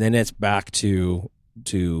 and then it's back to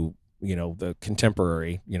the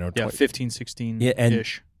contemporary, 15, 16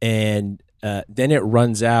 ish. And then it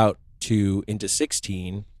runs out into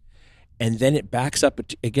 16, and then it backs up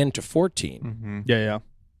again to 14. Mm-hmm. Yeah.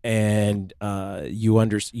 And you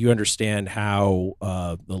understand how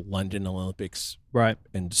the London Olympics, right,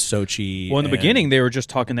 and Sochi. Well, in the beginning, they were just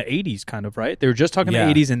talking the 80s, kind of, right? They were just talking the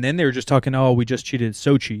 80s, and then they were just talking, we just cheated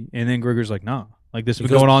Sochi, and then Grigory's like, nah. Like this has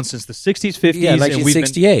been going on since the 60s, 50s. Yeah, like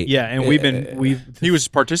 1968. He was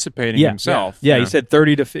participating himself. Yeah, he said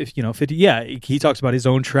 30 to 50. Yeah, he talks about his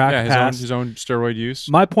own track pass. His own steroid use.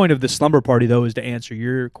 My point of the slumber party, though, is to answer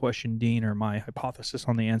your question, Dean, or my hypothesis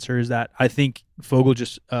on the answer is that I think Fogel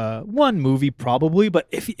just one movie probably, but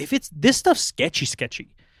if it's this stuff's sketchy.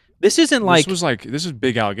 This isn't like this is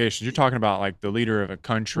big allegations. You're talking about like the leader of a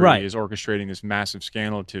country is orchestrating this massive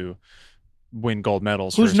scandal to win gold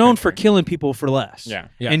medals. Who's known for killing people for less. Yeah.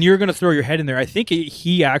 And you're going to throw your head in there. I think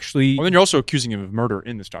he actually... Well, then you're also accusing him of murder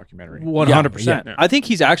in this documentary. 100%. Yeah. I think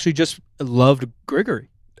he's actually just loved Grigory.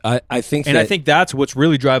 I think that's what's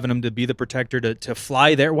really driving him to be the protector, to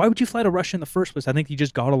fly there. Why would you fly to Russia in the first place? I think he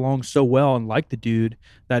just got along so well and liked the dude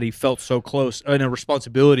that he felt so close and a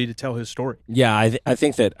responsibility to tell his story. Yeah, I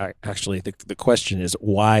think that actually the question is,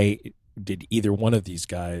 why did either one of these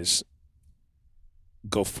guys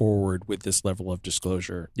go forward with this level of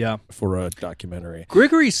disclosure for a documentary?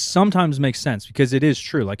 Grigory sometimes makes sense because it is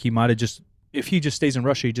true. Like he might have just, if he just stays in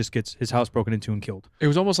Russia, he just gets his house broken into and killed. It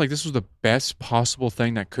was almost like this was the best possible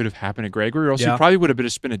thing that could have happened to Grigory, or else he probably would have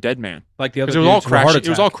just been a dead man. Like the other, it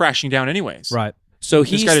was all crashing down anyways. Right. So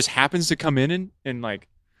this guy just happens to come in and like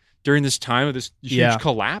during this time of this huge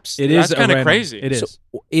collapse. That's kind of crazy. It is.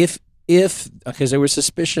 So if because there was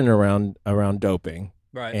suspicion around doping.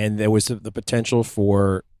 Right. And there was the potential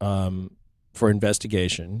for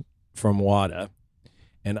investigation from WADA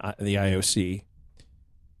and the IOC.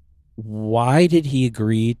 Why did he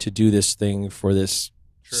agree to do this thing for this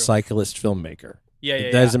cyclist filmmaker?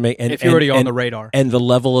 It doesn't make if you're already on the radar. And the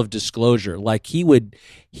level of disclosure, like he would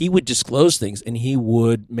disclose things, and he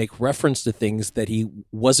would make reference to things that he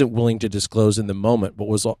wasn't willing to disclose in the moment, but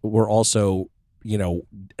were also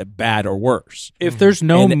bad or worse. If there's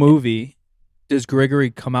no movie. Does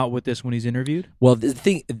Grigory come out with this when he's interviewed? Well, the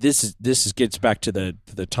thing this gets back to the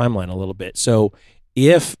timeline a little bit. So,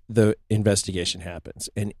 if the investigation happens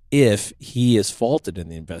and if he is faulted in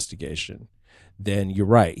the investigation, then you're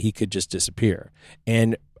right, he could just disappear.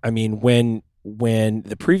 And I mean, when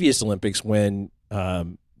the previous Olympics, when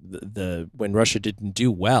Russia didn't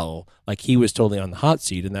do well, like he was totally on the hot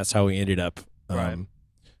seat, and that's how he ended up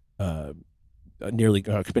nearly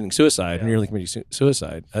committing suicide.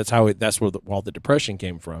 That's where all the depression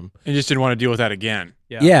came from. He just didn't want to deal with that again.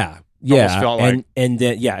 Yeah. And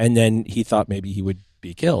then he thought maybe he would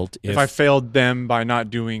be killed if I failed them by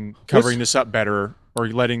not covering this up better or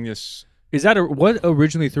letting this. Is that what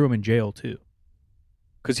originally threw him in jail too?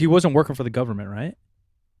 Because he wasn't working for the government, right?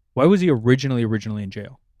 Why was he originally in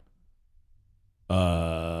jail?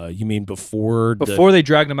 You mean before they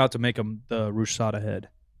dragged him out to make him the Rusada head?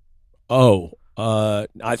 Oh.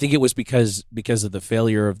 I think it was because of the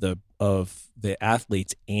failure of the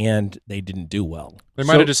athletes, and they didn't do well. They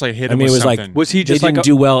might have just like hit him. I mean, it was something. like, was he just didn't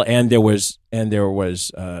do well, and there was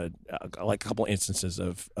like a couple instances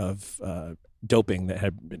of doping that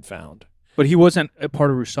had been found. But he wasn't a part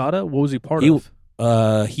of Rusada. What was he part of?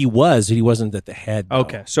 He wasn't at the head. Though.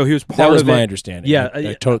 Okay, so he was part of That was it. my understanding.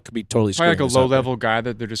 Yeah, could be totally like a low-level guy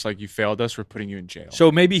that they're just like, you failed us, we're putting you in jail.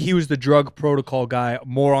 So maybe he was the drug protocol guy,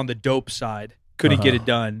 more on the dope side. Couldn't get it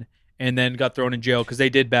done, and then got thrown in jail because they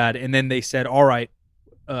did bad. And then they said, "All right,"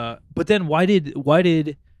 but then why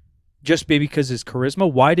did just maybe because his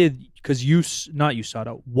charisma. Why did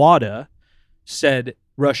WADA said,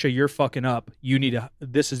 Russia, you're fucking up. You need to.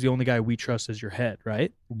 This is the only guy we trust as your head,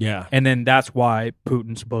 right? Yeah. And then that's why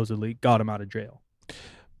Putin supposedly got him out of jail.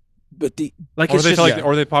 But the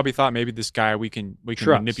or they probably thought maybe this guy we can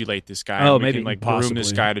manipulate this guy. Oh, we maybe can, like groom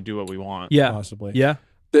this guy to do what we want. Yeah, possibly. Yeah.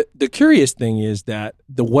 The curious thing is that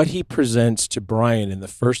what he presents to Brian in the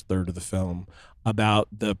first third of the film about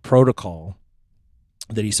the protocol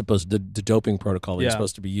that he's supposed the doping protocol that he's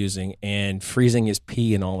supposed to be using and freezing his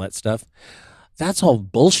pee and all that stuff, that's all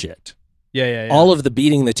bullshit. Yeah. All of the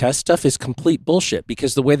beating the test stuff is complete bullshit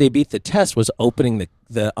because the way they beat the test was opening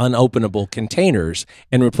the unopenable containers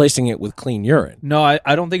and replacing it with clean urine. No,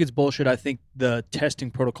 I don't think it's bullshit. I think the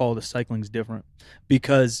testing protocol of the cycling is different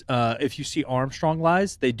because if you see Armstrong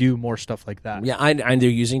lies, they do more stuff like that. Yeah, and they're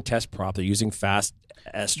using test prop. They're using fast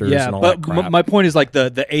esters and all that crap. My point is like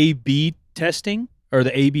the A/B testing or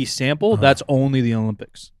the A/B sample, that's only the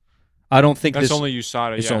Olympics. I don't think that's only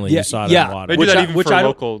USADA. It's only USADA and WADA. They do that even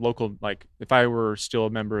for local. Like if I were still a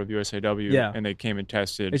member of USAW and they came and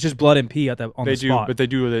tested, it's just blood and pee on the spot. But they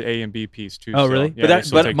do the A and B piece too. Oh, really? Yeah,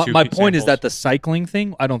 but my point is that the cycling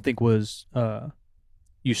thing, I don't think was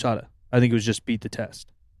USADA. I think it was just beat the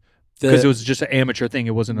test because it was just an amateur thing.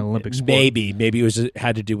 It wasn't an Olympic sport. Maybe it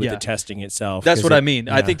had to do with the testing itself. That's what I mean.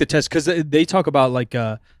 I think the test because they talk about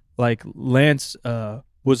like Lance.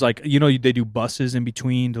 Was like, they do buses in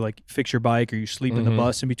between to like fix your bike or you sleep in the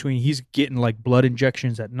bus in between. He's getting like blood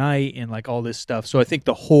injections at night and like all this stuff. So I think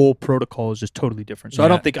the whole protocol is just totally different. So I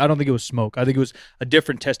don't think it was smoke. I think it was a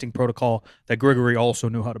different testing protocol that Grigory also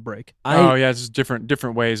knew how to break. It's just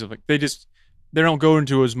different ways of like they don't go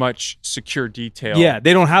into as much secure detail. Yeah,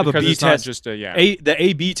 they don't have a B it's test. Not just the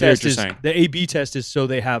A/B test is so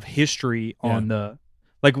they have history on the.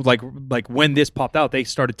 Like when this popped out, they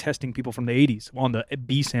started testing people from the 80s on the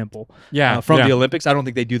B sample from the Olympics. I don't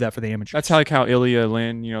think they do that for the amateurs. That's how Ilya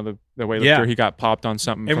Lin, the weightlifter, he got popped on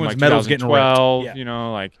something Everyone's from like 2012,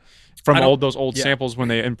 getting from those old samples when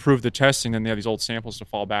they improved the testing, then they have these old samples to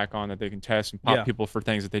fall back on that they can test and pop people for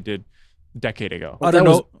things that they did a decade ago. Well,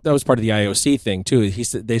 that was part of the IOC thing too.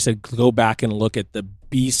 They said go back and look at the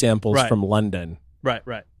B samples from London. Right.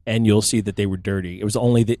 And you'll see that they were dirty. It was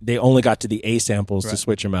they only got to the A samples to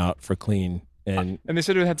switch them out for clean. And they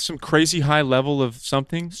said it had some crazy high level of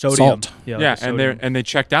something sodium. Salt. And they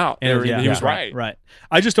checked out. He was right. Right.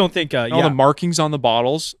 I just don't think all the markings on the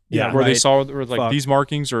bottles. Where they saw these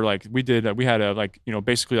markings or like we had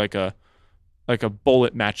basically like a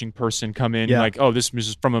bullet matching person come in like, oh, this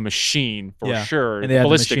is from a machine for sure. And they had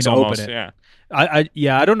ballistics the machine almost. Open it.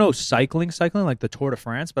 I don't know cycling like the Tour de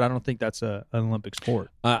France, but I don't think that's an Olympic sport.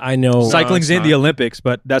 I know cycling's in the Olympics,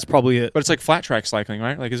 but that's probably it. But it's like flat track cycling,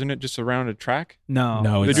 right? Like, isn't it just around a track?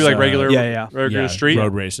 No, they do like regular street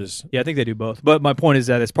road races. Yeah, I think they do both. But my point is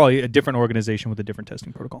that it's probably a different organization with a different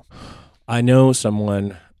testing protocol. I know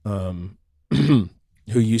someone who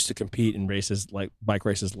used to compete in races like bike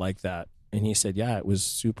races like that. And he said, it was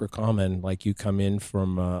super common. Like you come in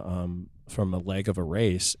from a leg of a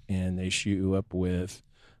race and they shoot you up with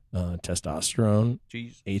testosterone,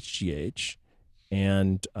 HGH,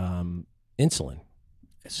 and insulin.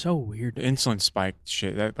 It's so weird. The insulin spike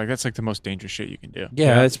shit. That's like the most dangerous shit you can do.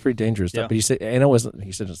 Yeah, it's pretty dangerous stuff. But he said, and it wasn't.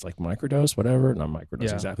 He said it's like microdose, whatever. Not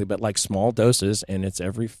microdose exactly, but like small doses, and it's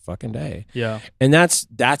every fucking day. Yeah, and that's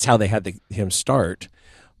how they had him start.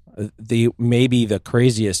 Maybe the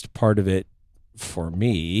craziest part of it for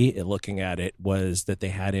me, looking at it, was that they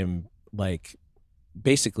had him like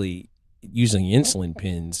basically using insulin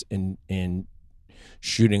pins and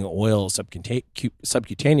shooting oil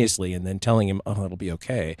subcutaneously, and then telling him, "Oh, it'll be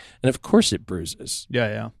okay." And of course, it bruises.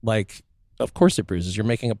 Yeah. Like, of course, it bruises. You're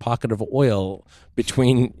making a pocket of oil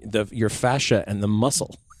between your fascia and the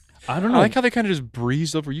muscle. I don't know. I like how they kind of just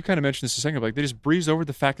breezed over. You kind of mentioned this a second ago. Like they just breezed over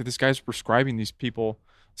the fact that this guy's prescribing these people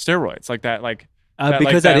steroids like that,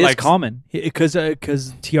 because that is common. Because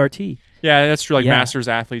TRT. Yeah, that's true. Like masters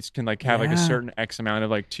athletes can like have like a certain X amount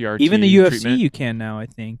of like TRT. Even the UFC, treatment. You can now, I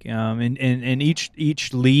think. And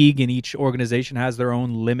each league and each organization has their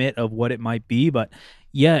own limit of what it might be. But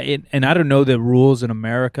and I don't know the rules in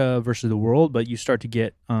America versus the world, but you start to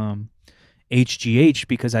get HGH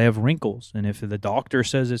because I have wrinkles, and if the doctor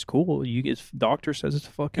says it's cool, doctor says it's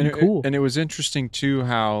fucking cool. And it was interesting too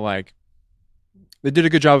how like they did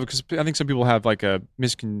a good job because I think some people have like a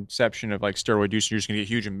misconception of like steroid use. You're just gonna get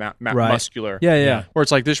huge and muscular. Yeah. Or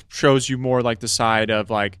it's like this shows you more like the side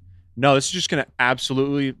of like, no, this is just gonna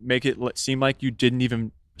absolutely make it seem like you didn't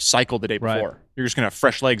even cycle the day before. You're just gonna have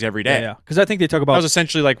fresh legs every day. Yeah, because I think they talk about that was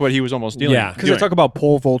essentially like what he was almost dealing. Yeah, because they talk about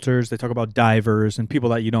pole vaulters, they talk about divers, and people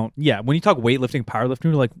that you don't. Yeah, when you talk weightlifting, powerlifting,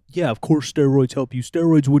 you're like, yeah, of course steroids help you.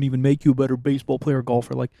 Steroids wouldn't even make you a better baseball player or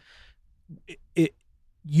golfer. Like,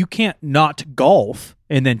 you can't not golf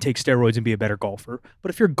and then take steroids and be a better golfer.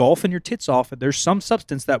 But if you're golfing your tits off, there's some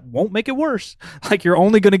substance that won't make it worse. Like, you're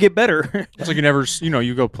only going to get better. It's like you never,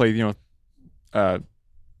 you go play,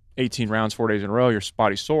 18 rounds 4 days in a row, your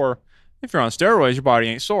body's sore. If you're on steroids, your body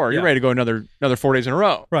ain't sore. You're ready to go another 4 days in a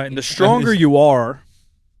row. Right, and the stronger you are,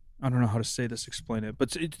 I don't know how to say this, explain it,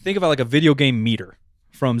 but think about like a video game meter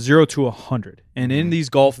from 0 to 100. And in these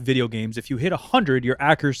golf video games, if you hit 100, your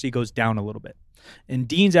accuracy goes down a little bit. And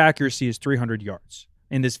Dean's accuracy is 300 yards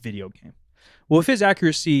in this video game. Well, if his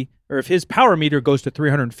accuracy or if his power meter goes to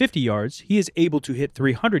 350 yards, he is able to hit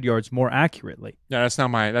 300 yards more accurately. Yeah, that's not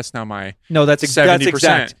my. No, that's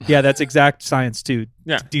exact. Yeah, that's exact science too.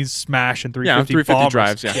 Yeah, Dean's smash and 350. Yeah, 350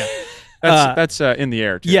 bombers. Drives. Yeah. That's in the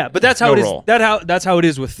air too. Yeah, but that's how it is. That's how it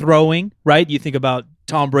is with throwing, right? You think about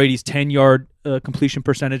Tom Brady's 10-yard completion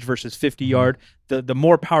percentage versus 50-yard. The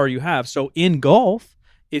more power you have. So in golf,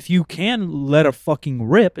 if you can let a fucking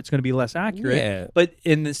rip, it's going to be less accurate. Yeah. But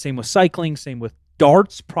in the same with cycling, same with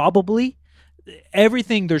darts, probably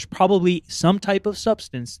everything. There's probably some type of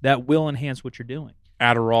substance that will enhance what you're doing.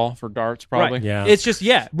 Adderall for darts, probably. Right. Yeah. It's just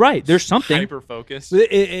right. There's something hyper focus.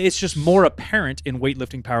 It's just more apparent in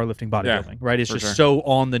weightlifting, powerlifting, bodybuilding. Right. It's just so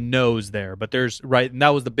on the nose there. But there's and that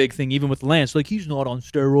was the big thing, even with Lance. Like, he's not on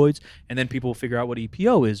steroids, and then people will figure out what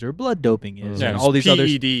EPO is or blood doping is, and all these other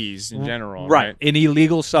PEDs in general. Right. An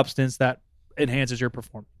illegal substance that enhances your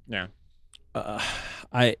performance. Yeah.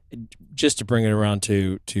 I just to bring it around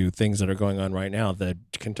to things that are going on right now. The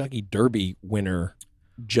Kentucky Derby winner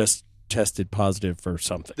just tested positive for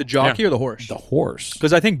something. The jockey or the horse? The horse.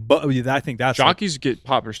 Because I think that's jockeys get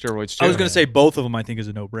popped for steroids too. I was going to say both of them. I think is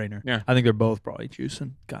a no-brainer. Yeah, I think they're both probably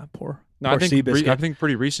juicing. God, poor. No, I think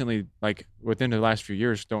pretty recently, like within the last few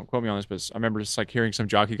years, don't quote me on this, but I remember just like hearing some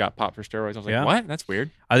jockey got popped for steroids. I was like, what? That's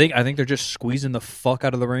weird. I think they're just squeezing the fuck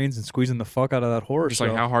out of the reins and squeezing the fuck out of that horse. Just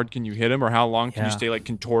like how hard can you hit him, or how long can you stay like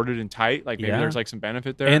contorted and tight? Like maybe there's like some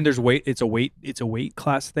benefit there. And there's weight. It's a weight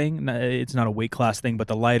class thing. It's not a weight class thing, but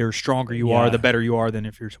the lighter, stronger you are, the better you are than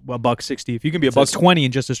if you're a $160. If you can be a $120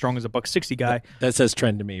 and just as strong as a $160 guy, that says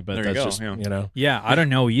trend to me. But there that's you go. just Yeah, I don't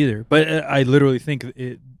know either. But I literally think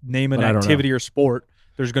name an activity or sport.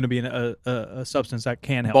 There's going to be a substance that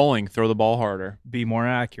can help. Bowling, throw the ball harder. Be more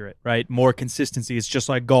accurate, right? More consistency. It's just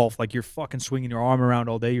like golf. Like, you're fucking swinging your arm around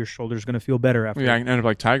all day, your shoulder's going to feel better after. Yeah, I can end up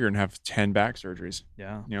like Tiger and have 10 back surgeries.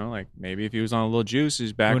 Yeah. Like maybe if he was on a little juice,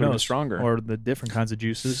 his back would be stronger. Or the different kinds of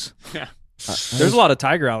juices. Yeah. There's a lot of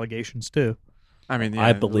Tiger allegations, too. I mean,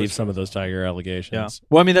 I believe some of those Tiger allegations. Yeah.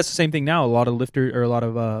 Well, I mean, that's the same thing now. A lot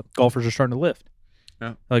of golfers are starting to lift.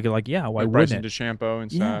 Yeah. Why wouldn't Bryson it? DeChambeau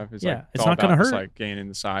and stuff. Yeah. It's not going to hurt. It's like gaining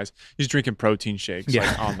the size. He's drinking protein shakes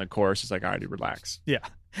like on the course. It's like, all right, dude, relax. Yeah.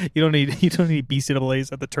 You don't need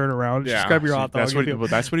BCAAs at the turnaround. Just grab your hot dog.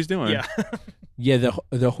 That's what he's doing. Yeah. Yeah.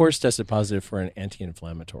 The horse tested positive for an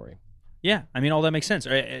anti-inflammatory. Yeah. I mean, all that makes sense.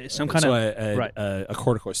 Some kind a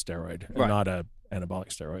corticosteroid, not a anabolic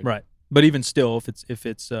steroid. Right. But even still, if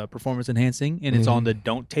it's performance enhancing and it's on the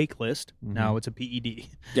don't take list, now it's a PED.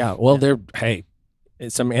 Yeah. Well,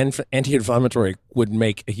 some anti-inflammatory would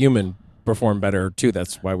make a human perform better too.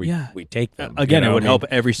 That's why we take them. Again, it would help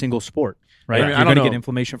every single sport, right? You're going to get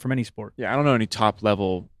inflammation from any sport. Yeah, I don't know any top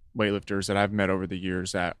level weightlifters that I've met over the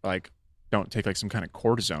years that like don't take like some kind of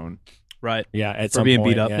cortisone. Right. Yeah. At for some being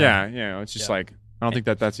point, beat up. Yeah. It's just like, I don't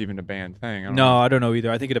think that's even a banned thing. I don't know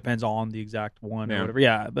either. I think it depends on the exact one or whatever.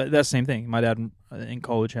 Yeah, but that's the same thing. My dad in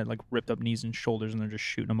college had like ripped up knees and shoulders, and they're just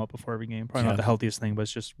shooting them up before every game. Probably not the healthiest thing, but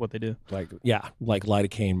it's just what they do. Like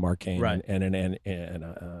lidocaine, Marcaine, and an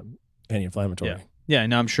anti-inflammatory. Yeah,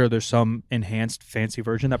 and I'm sure there's some enhanced fancy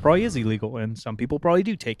version that probably is illegal, and some people probably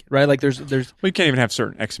do take it, right? Like there's. Well, you can't even have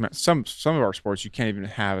certain X amount. Some of our sports, you can't even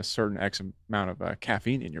have a certain X amount of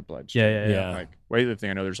caffeine in your blood. Yeah. Like weightlifting,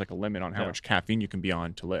 I know there's like a limit on how much caffeine you can be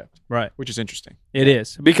on to lift. Right. Which is interesting. It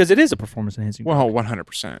is because it is a performance enhancing. Well,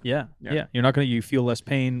 100%. Yeah. You're not you feel less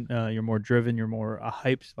pain. You're more driven. You're more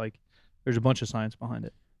hyped. Like there's a bunch of science behind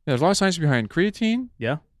it. Yeah, there's a lot of science behind creatine.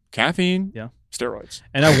 Yeah. Caffeine. Yeah. Steroids.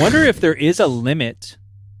 And I wonder if there is a limit.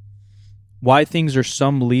 Why things are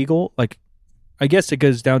some legal, like I guess it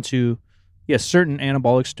goes down to, certain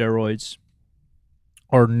anabolic steroids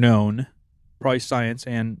are known, probably science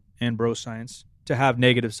and bro science, to have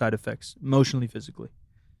negative side effects, emotionally, physically.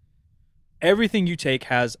 Everything you take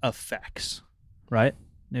has effects, right?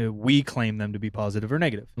 We claim them to be positive or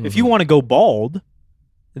negative. Mm-hmm. If you want to go bald,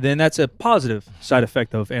 then that's a positive side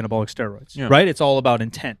effect of anabolic steroids, right? It's all about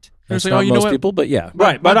intent. There's like, most people, but yeah.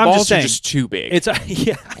 Right, but I'm just saying. Are just too big. It's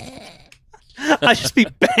yeah. I just be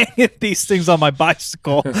banging these things on my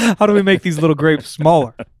bicycle. How do we make these little grapes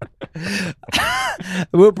smaller?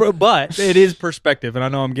 But it is perspective, and I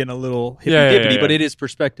know I'm getting a little hippy-dippity, but it is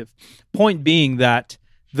perspective. Point being that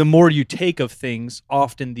the more you take of things,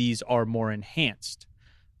 often these are more enhanced.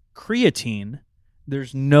 Creatine,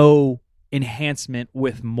 there's no enhancement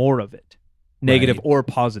with more of it. Negative or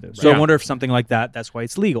positive. So I wonder if something like that's why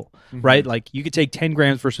it's legal, right? Like you could take 10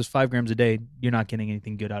 grams versus 5 grams a day. You're not getting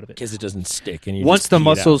anything good out of it. Because it doesn't stick. And once the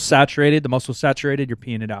muscle's saturated, you're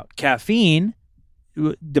peeing it out. Caffeine,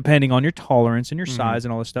 depending on your tolerance and your size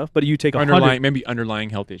and all this stuff, but you take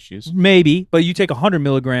underlying health issues. Maybe, but you take 100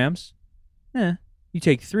 milligrams, you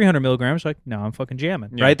take 300 milligrams, like, no, I'm fucking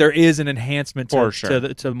jamming, right? There is an enhancement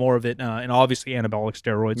to more of it, and obviously anabolic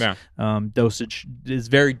steroids. Dosage is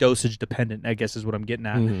very dosage dependent, I guess is what I'm getting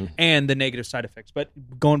at, and the negative side effects. But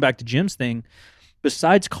going back to Jim's thing,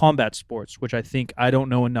 besides combat sports, which I don't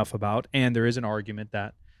know enough about, and there is an argument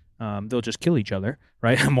that they'll just kill each other,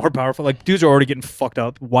 right? More powerful. Like, dudes are already getting fucked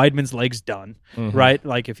up. Weidman's leg's done, right?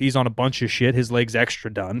 Like, if he's on a bunch of shit, his leg's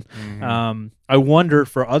extra done. I wonder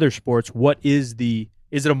for other sports, is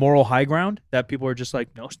it a moral high ground that people are just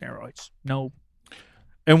like, no steroids, no?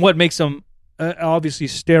 And what makes them, obviously,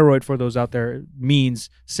 steroid for those out there means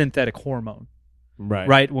synthetic hormone.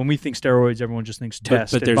 Right. When we think steroids, everyone just thinks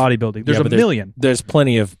test and bodybuilding. There's a million. There's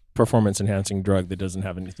plenty of performance-enhancing drug that doesn't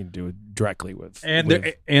have anything to do directly with. And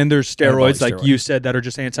there's steroids, like you said, that are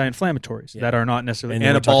just anti-inflammatories that are not necessarily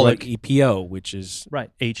anabolic. EPO, which is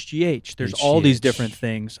HGH. There's all these different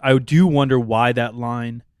things. I do wonder why that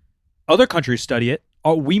line. Other countries study it.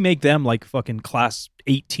 We make them like fucking class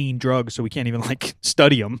 18 drugs, so we can't even like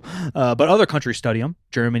study them. But other countries study them.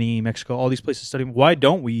 Germany, Mexico, all these places study them. Why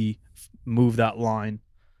don't we move that line?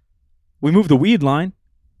 We move the weed line.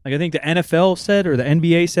 Like I think the NFL said, or the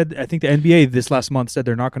NBA said. I think the NBA this last month said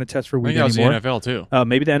they're not going to test for weed anymore. I think that was the NFL too.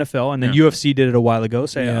 Maybe the NFL, and then UFC did it a while ago.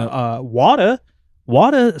 Saying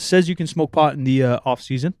WADA says you can smoke pot in the off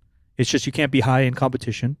season. It's just you can't be high in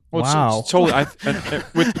competition. Well, wow. It's totally.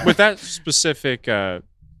 With that specific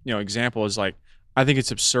example is like, I think it's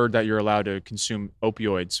absurd that you're allowed to consume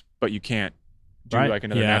opioids, but you can't do like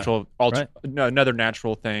another another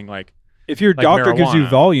natural thing like. If your doctor marijuana. gives you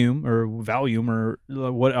Valium or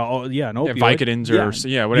what, an opioid. Vicodins or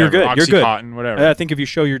whatever. You're good. Oxycontin, whatever. I think if you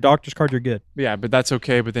show your doctor's card, you're good. Yeah, but that's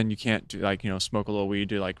okay. But then you can't do smoke a little weed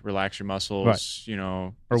to like relax your muscles,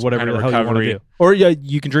 or whatever the hell you want to do. Or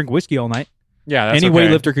you can drink whiskey all night. Yeah, that's any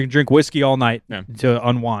weightlifter can drink whiskey all night to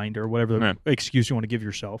unwind or whatever excuse you want to give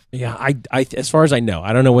yourself. Yeah, I as far as I know,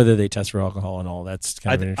 I don't know whether they test for alcohol and all. That's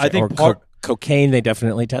kind of interesting. I think cocaine they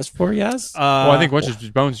definitely test for, yes. Well, I think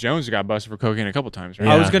Bones Jones got busted for cocaine a couple times, right?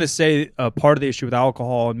 I was going to say part of the issue with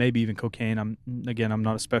alcohol and maybe even cocaine, I'm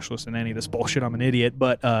not a specialist in any of this bullshit, I'm an idiot,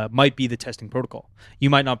 but might be the testing protocol. You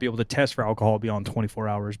might not be able to test for alcohol beyond 24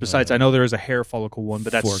 hours. Besides, I know there is a hair follicle one,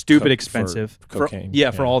 but that's stupid expensive. For cocaine.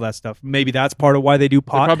 For all that stuff. Maybe that's part of why they do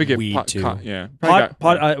pot. They probably get weed pot, too.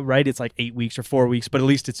 Pot, right? It's like 8 weeks or 4 weeks, but at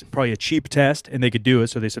least it's probably a cheap test, and they could do it,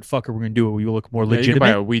 so they said, fuck it, we're going to do it. We look more legitimate. You can buy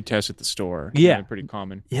a weed test at the store. Yeah. Pretty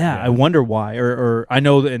common. Yeah, I wonder why. Or I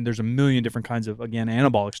know that, and there's a million different kinds of, again,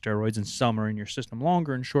 anabolic steroids, and some are in your system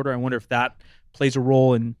longer and shorter. I wonder if that plays a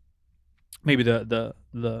role in maybe the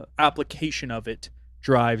application of it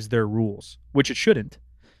drives their rules, which it shouldn't.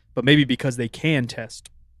 But maybe because they can test,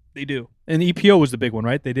 they do. And the EPO was the big one,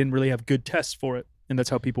 right? They didn't really have good tests for it, and that's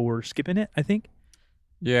how people were skipping it, I think.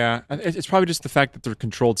 Yeah, it's probably just the fact that they're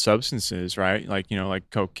controlled substances, right? Like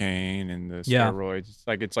cocaine and the steroids.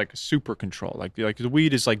 It's like a super control. Like the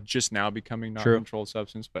weed is like just now becoming not a controlled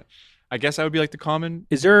substance, but I guess that would be like the common.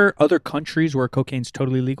 Is there other countries where cocaine's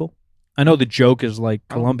totally legal? I know the joke is like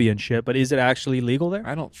Colombia and shit, but is it actually legal there?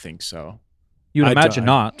 I don't think so. You would imagine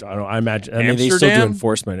not. I imagine. I mean, they still do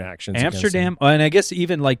enforcement actions. Amsterdam, and I guess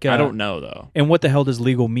even like I don't know though. And what the hell does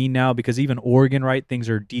legal mean now? Because even Oregon, right? Things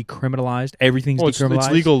are decriminalized. Everything's decriminalized. It's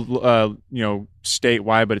legal,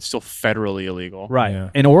 statewide, but it's still federally illegal. Right. Yeah.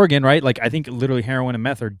 In Oregon, right? Like I think literally heroin and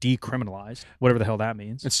meth are decriminalized. Whatever the hell that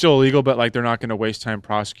means. It's still illegal, but like they're not going to waste time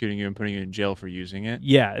prosecuting you and putting you in jail for using it.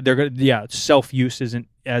 Yeah, they're gonna. Yeah, self-use isn't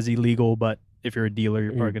as illegal, but if you're a dealer,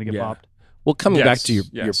 you're probably going to get popped. Well, coming back to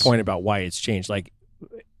your point about why it's changed, like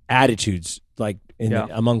attitudes like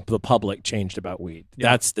among the public changed about weed.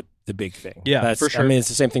 That's the big thing. Yeah, that's for sure. I mean, it's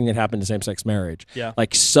the same thing that happened to same-sex marriage. Yeah.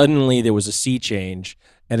 Like suddenly there was a sea change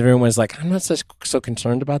and everyone was like, I'm not so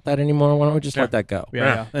concerned about that anymore. Why don't we just let that go?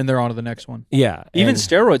 Yeah. And they're on to the next one. Yeah. Even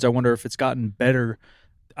steroids, I wonder if it's gotten better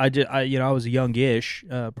I was a youngish,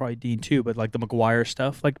 probably Dean too, but like the McGuire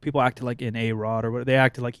stuff, like people acted like in A-Rod or whatever, they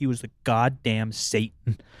acted like he was the goddamn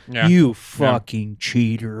Satan. Yeah. You fucking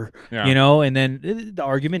cheater. Yeah. And then the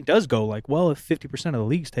argument does go like, well, if 50% of the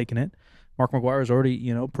league's taking it, Mark McGuire is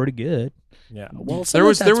already, pretty good. Yeah. Well, there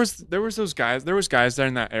was those guys. There was guys there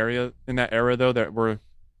in that era though that were.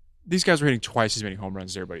 These guys were hitting twice as many home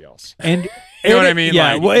runs as everybody else. And you know what I mean?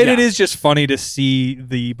 Yeah. It is just funny to see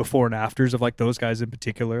the before and afters of like those guys in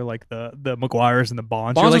particular, like the McGuires and the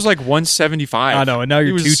Bonds. Bonds was like 175. I know, and now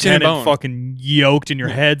you're 210 and fucking yoked, and your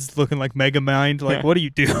head's looking like Megamind. Like, what are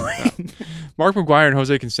you doing? Mark McGuire and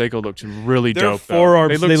Jose Canseco looked really Their dope.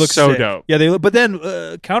 Forearms, they look so sick. Dope. Yeah, they look. But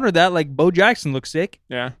then counter that, like Bo Jackson looks sick.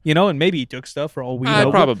 Yeah, and maybe he took stuff for all we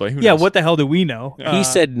know. Probably. Yeah, what the hell do we know? He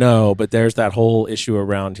said no, but there's that whole issue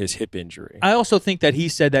around his hip injury. I also think that he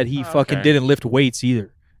said that he fucking didn't lift weights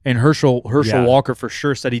either. And Herschel Walker for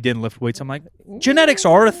sure said he didn't lift weights. I'm like, genetics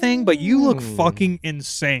are a thing, but you look fucking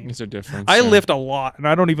insane. It's a difference. I lift a lot, and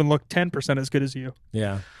I don't even look 10% as good as you.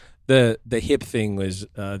 Yeah. The hip thing was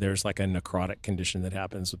there's like a necrotic condition that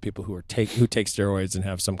happens with people who take steroids and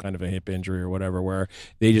have some kind of a hip injury or whatever, where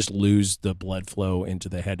they just lose the blood flow into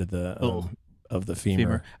the head of the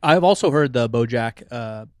femur. I've also heard the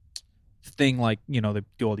Bojack thing, like, they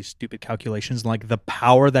do all these stupid calculations, like the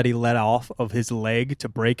power that he let off of his leg to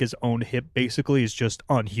break his own hip basically is just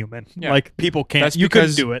unhuman. Yeah. Like, people can't,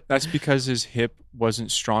 couldn't do it. That's because his hip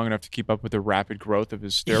wasn't strong enough to keep up with the rapid growth of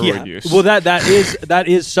his steroid use. Well, that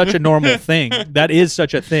is such a normal thing. That is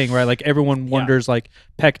such a thing, right? Like, everyone wonders, like,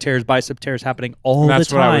 pec tears, bicep tears happening all the time.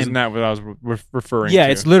 That's what I was referring to. Yeah,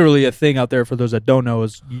 it's literally a thing out there for those that don't know,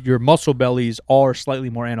 is your muscle bellies are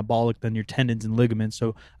slightly more anabolic than your tendons and ligaments.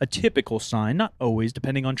 So a typical sign, not always,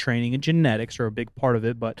 depending on training, and genetics are a big part of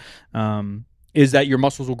it, but is that your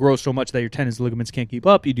muscles will grow so much that your tendons and ligaments can't keep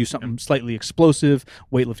up. You do something slightly explosive,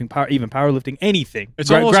 weightlifting, even powerlifting, anything. It's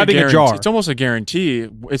almost grabbing a jar. It's almost a guarantee.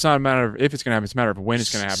 It's not a matter of if it's going to happen. It's a matter of when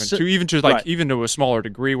it's going to happen. Even to a smaller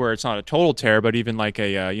degree where it's not a total tear, but even like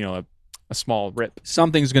a small rip.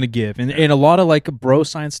 Something's going to give, and a lot of like bro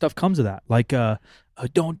science stuff comes of that. Like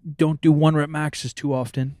don't do 1 rep maxes too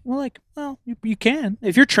often. Well, you can.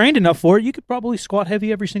 If you're trained enough for it, you could probably squat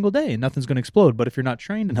heavy every single day and nothing's going to explode. But if you're not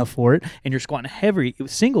trained enough for it and you're squatting heavy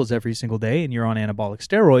singles every single day and you're on anabolic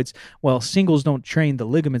steroids, well, singles don't train the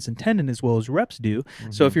ligaments and tendon as well as reps do.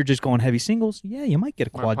 Mm-hmm. So if you're just going heavy singles, you might get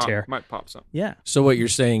a quad tear. Might pop something. Yeah. So what you're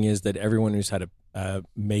saying is that everyone who's had a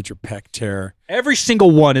major pec tear, every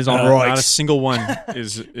single one is on roids. Not a single one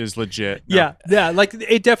is legit. No. Yeah. Like,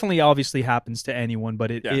 it definitely obviously happens to anyone,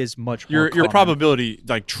 but it is much more your probability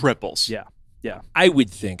like triples. Yeah. I would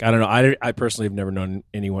think. I don't know. I personally have never known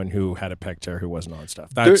anyone who had a pec tear who wasn't on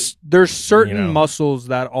stuff. There's certain muscles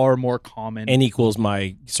that are more common. N equals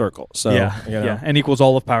my circle. So N equals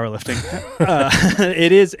all of powerlifting.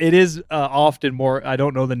 It is often more. I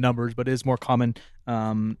don't know the numbers, but it is more common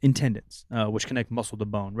in tendons, which connect muscle to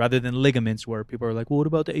bone, rather than ligaments, where people are like, "Well, what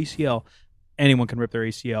about the ACL?" Anyone can rip their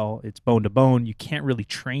ACL. It's bone to bone. You can't really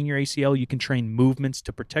train your ACL. You can train movements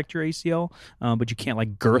to protect your ACL, but you can't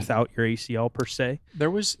like girth out your ACL per se.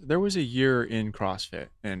 There was a year in CrossFit,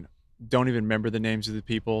 and don't even remember the names of the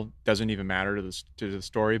people. Doesn't even matter to the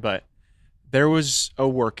story. But there was a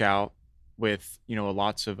workout with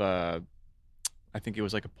lots of I think it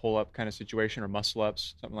was like a pull up kind of situation or muscle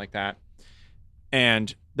ups, something like that.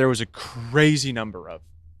 And there was a crazy number of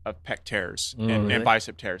pec tears and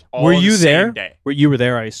bicep tears. Were you there? Day. You were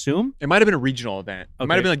there, I assume? It might have been a regional event. It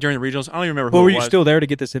might have been like during the regionals. I don't even remember who it was. Were you still there to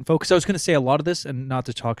get this info? Because I was going to say a lot of this, and not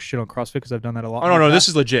to talk shit on CrossFit because I've done that a lot. Oh, no, this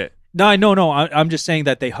is legit. No, I'm just saying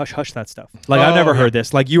that they hush that stuff. Like, I've never heard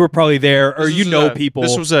this. Like, you were probably there, or people.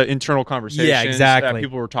 This was an internal conversation. Yeah, exactly. That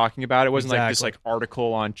people were talking about. It wasn't like this like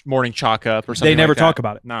article on Morning Chalk Up or something. They never like talk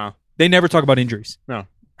about it. No. They never talk about injuries. No,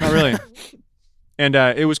 not really. And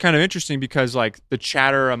it was kind of interesting because like the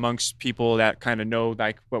chatter amongst people that kind of know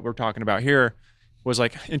like what we're talking about here was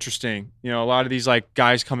like interesting. A lot of these like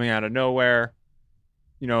guys coming out of nowhere,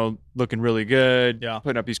 looking really good,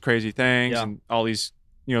 putting up these crazy things, and all these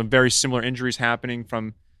very similar injuries happening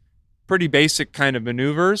from pretty basic kind of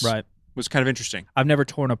maneuvers. Right, was kind of interesting. I've never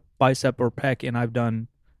torn a bicep or pec, and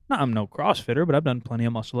I'm no CrossFitter, but I've done plenty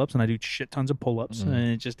of muscle ups, and I do shit tons of pull ups, and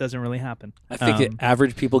it just doesn't really happen. I think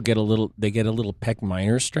average people get a little pec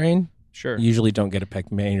minor strain. Sure. Usually don't get a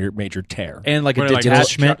pec major tear. And like a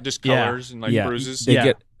detachment. Just colors and like bruises.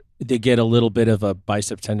 They get a little bit of a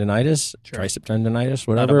bicep tendonitis, tricep tendonitis,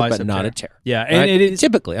 whatever, but not a tear. Yeah, and it is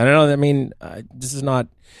typically. I don't know. I mean, this is not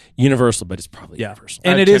universal, but it's probably universal.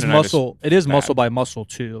 And it is muscle. It is muscle by muscle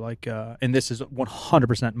too. Like, and this is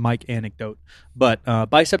 100% Mike anecdote. But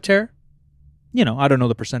bicep tear, I don't know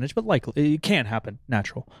the percentage, but likely it can happen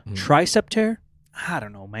natural. Tricep tear, I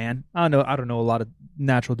don't know, man. I don't know a lot of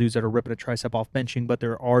natural dudes that are ripping a tricep off benching, but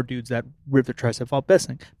there are dudes that rip their tricep off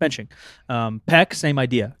benching. Pec, same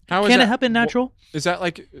idea. Can it happen natural? Is that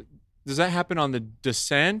like? Does that happen on the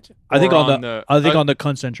descent? I think on the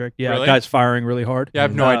concentric. Yeah, really? Guys firing really hard. Yeah, I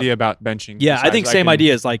have no idea about benching. Yeah, I think same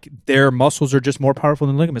idea is like their muscles are just more powerful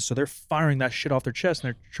than ligaments, so they're firing that shit off their chest,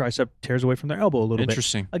 and their tricep tears away from their elbow a little bit.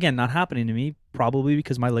 Interesting. Again, not happening to me, probably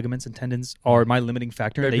because my ligaments and tendons are my limiting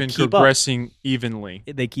factor. They've they been keep progressing evenly.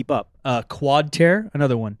 They keep up. Quad tear,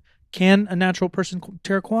 another one. Can a natural person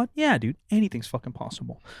tear a quad? Yeah, dude. Anything's fucking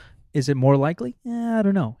possible. Is it more likely? I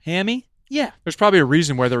don't know. Hammy? Yeah. There's probably a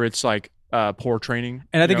reason whether it's like poor training,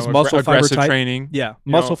 and I think it's muscle fiber type training. Yeah,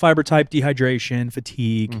 muscle fiber type, dehydration,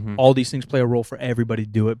 fatigue. All these things play a role for everybody to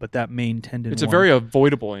do it, but that main tendon. It's a very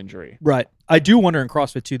avoidable injury, right? I do wonder in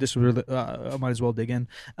CrossFit too. This was I might as well dig in.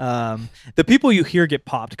 The people you hear get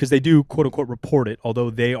popped because they do quote unquote report it, although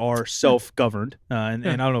they are self-governed, and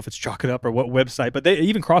I don't know if it's Chalk It Up or what website, but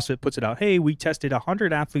even CrossFit puts it out. Hey, we tested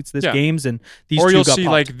 100 athletes this games, and these or two you'll got see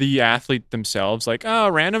popped. like the athlete themselves, like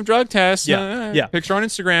random drug test, picture on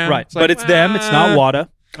Instagram, right? It's but it's them. It's not WADA.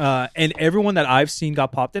 And everyone that I've seen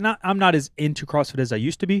got popped. And I'm not as into CrossFit as I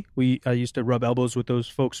used to be. I used to rub elbows with those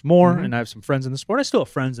folks more, and I have some friends in the sport. I still have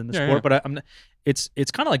friends in the sport, but I'm. It's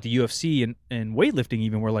kind of like the UFC and weightlifting,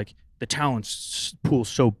 even where like the talent pool's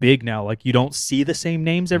so big now, like you don't see the same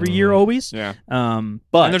names every year always. Yeah.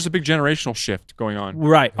 But there's a big generational shift going on.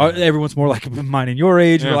 Right. Everyone's more like mine and your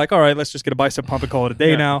age. We're like, all right, let's just get a bicep pump and call it a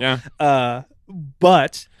day now. Yeah.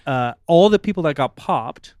 But all the people that got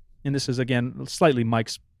popped. And this is, again, slightly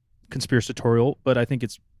Mike's conspiratorial, but I think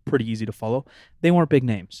it's pretty easy to follow. They weren't big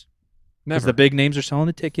names. Because the big names are selling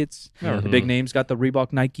the tickets. The big names got the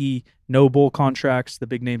Reebok, Nike, Noble contracts. The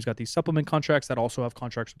big names got these supplement contracts that also have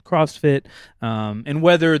contracts with CrossFit. And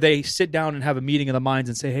whether they sit down and have a meeting of the minds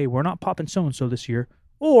and say, hey, we're not popping so-and-so this year,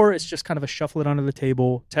 or it's just kind of a shuffle it under the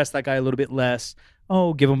table, test that guy a little bit less.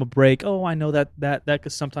 Oh, give him a break. Oh, I know that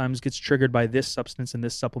sometimes gets triggered by this substance and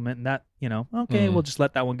this supplement and that, okay, we'll just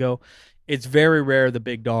let that one go. It's very rare the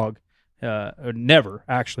big dog, or never,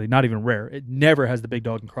 actually, not even rare. It never has the big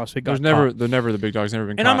dog in CrossFit. There's never the big dog's never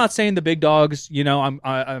been and caught. I'm not saying the big dogs,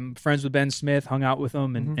 I'm friends with Ben Smith, hung out with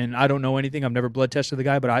him, and I don't know anything. I've never blood tested the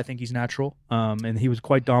guy, but I think he's natural. And he was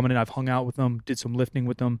quite dominant. I've hung out with him, did some lifting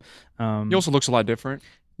with him. He also looks a lot different.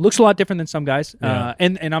 Looks a lot different than some guys.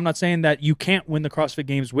 And I'm not saying that you can't win the CrossFit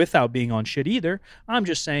Games without being on shit either. I'm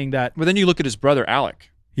just saying that. But then you look at his brother, Alec.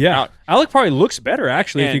 Yeah. Alec probably looks better,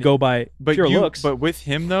 actually, if you go by pure looks. But with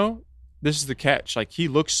him, though, this is the catch. Like, he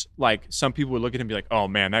looks like some people would look at him and be like, oh,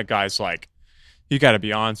 man, that guy's like, you got to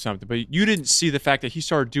be on something. But you didn't see the fact that he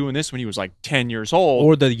started doing this when he was like 10 years old.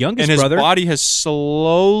 Or the youngest brother. And his body has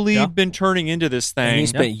slowly been turning into this thing. And he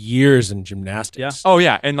spent years in gymnastics. Yeah. Oh,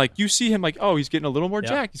 yeah. And like you see him like, oh, he's getting a little more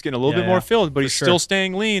jacked. He's getting a little bit more filled, but he's still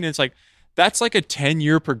staying lean. And it's like, that's like a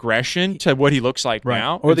 10-year progression to what he looks like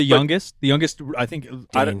now. Or the youngest, I think,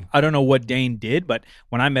 I don't know what Dane did, but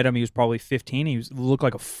when I met him, he was probably 15. He looked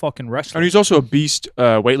like a fucking wrestler. And he's also a beast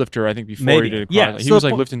weightlifter, I think, before he did CrossFit. Yeah, he was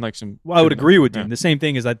like lifting like some... Well, I would agree with you. The same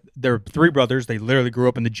thing is that there are three brothers. They literally grew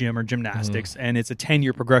up in the gym or gymnastics, and it's a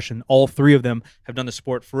 10-year progression. All three of them have done the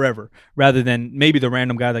sport forever, rather than maybe the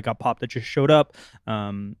random guy that got popped that just showed up.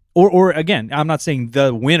 Or again, I'm not saying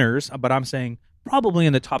the winners, but I'm saying... probably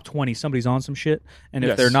in the top 20, somebody's on some shit, and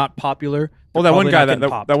if they're not popular, that one guy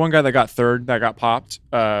that got third, that got popped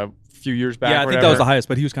a few years back. Yeah, I think that was the highest,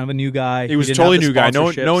 but he was kind of a new guy. He was a totally new guy. No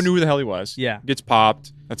one knew who the hell he was. Yeah, gets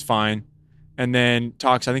popped. That's fine. And then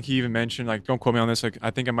talks. I think he even mentioned, like, don't quote me on this. Like,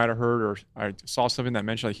 I think I might have heard or I saw something that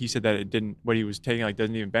mentioned, like, he said that it didn't, what he was taking, like,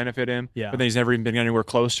 doesn't even benefit him. Yeah. But then he's never even been anywhere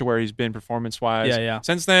close to where he's been performance wise. Yeah.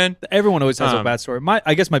 Since then, everyone always has a bad story.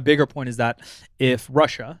 I guess my bigger point is that if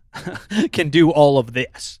Russia can do all of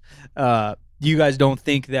this, you guys don't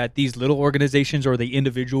think that these little organizations or the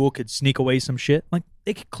individual could sneak away some shit? Like,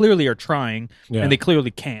 they clearly are trying, and they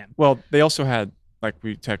clearly can. Well, they also had, like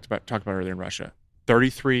we talked about earlier in Russia,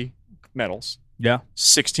 33 medals. Yeah.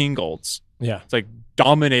 16 golds. Yeah. It's like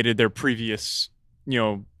dominated their previous,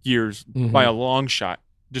 years by a long shot.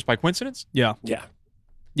 Just by coincidence? Yeah. Yeah.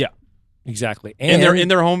 Yeah. Exactly. And they're in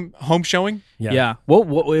their home showing? Yeah.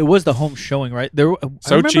 Well, it was the home showing, right?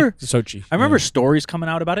 Sochi. I remember stories coming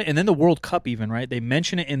out about it, and then the World Cup even, right? They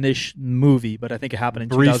mention it in this movie, but I think it happened in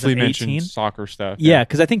briefly 2018. Mentioned soccer stuff. Yeah,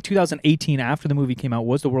 because I think 2018, after the movie came out,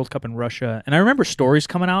 was the World Cup in Russia, and I remember stories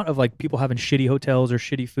coming out of like people having shitty hotels or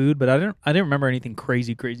shitty food, but I didn't remember anything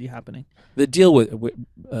crazy happening. The deal with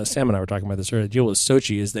Sam and I were talking about this earlier. The deal with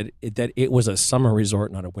Sochi is that it was a summer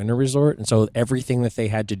resort, not a winter resort, and so everything that they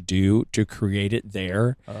had to do to create it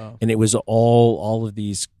there, and it was all of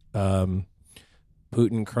these Putin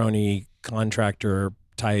crony contractor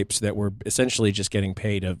types that were essentially just getting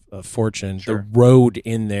paid a fortune. Sure. The road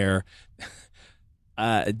in there.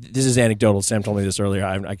 This is anecdotal. Sam told me this earlier.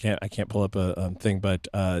 I can't pull up a thing, but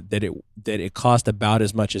that it cost about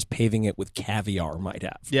as much as paving it with caviar might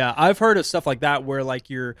have. Yeah, I've heard of stuff like that where like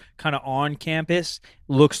you're kind of on campus,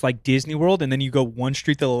 looks like Disney World, and then you go one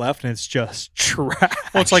street to the left and it's just trash.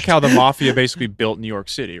 Well, it's like how the mafia basically built New York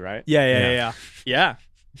City, right? Yeah,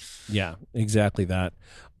 Exactly that.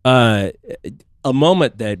 A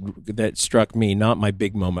moment that struck me, not my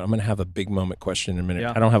big moment. I'm going to have a big moment question in a minute.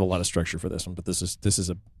 Yeah. I don't have a lot of structure for this one, but this is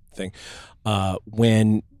a thing.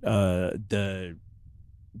 When the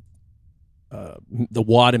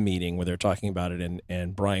WADA meeting where they're talking about it,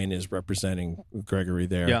 and Brian is representing Gregory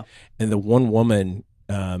there, and the one woman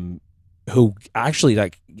who actually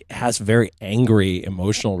like has very angry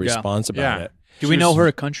emotional response about it. Do we know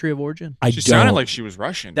her country of origin? She sounded like she was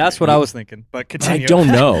Russian. That's what I was thinking, but continue. I don't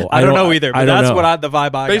know. I don't know either, but that's the vibe I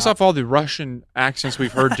got. Based off all the Russian accents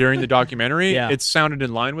we've heard during the documentary, it sounded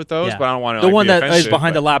in line with those, but I don't want to the one that is offensive,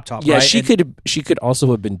 behind the laptop, yeah, right? she could also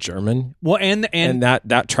have been German. Well, and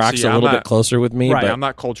that tracks a little bit closer with me. Right, but I'm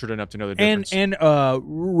not cultured enough to know the difference. And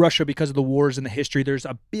Russia, because of the wars and the history, there's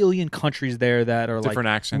a billion countries there that are different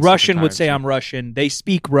like accents. Russian would say I'm Russian. They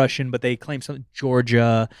speak Russian, but they claim something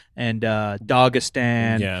Georgia and Dagestan.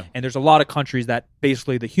 Yeah. And there's a lot of countries that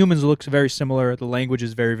basically the humans look very similar. The language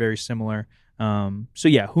is very, very similar. So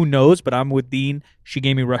yeah, who knows? But I'm with Dean. She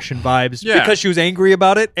gave me Russian vibes because she was angry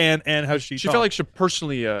about it and how she felt like she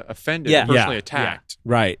personally offended, personally attacked.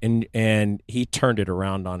 Yeah. Right, and he turned it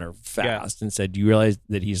around on her fast and said, "Do you realize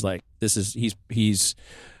that he's like he's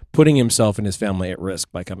putting himself and his family at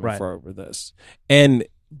risk by coming forward with this?"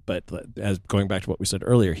 But as going back to what we said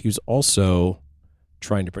earlier, he was also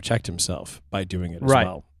trying to protect himself by doing it as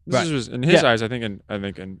well. This was in his eyes, I think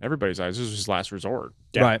in everybody's eyes, this was his last resort.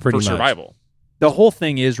 Right, for survival. The whole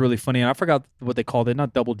thing is really funny, and I forgot what they called it.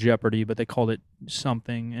 Not double jeopardy, but they called it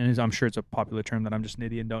something. And I'm sure it's a popular term that I'm just an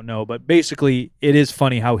idiot and don't know. But basically, it is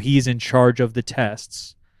funny how he's in charge of the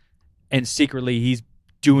tests, and secretly he's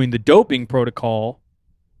doing the doping protocol.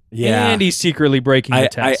 Yeah, and he's secretly breaking the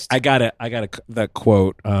test. I got that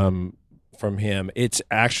quote from him. It's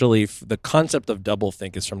actually the concept of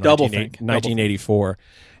doublethink is from 1984.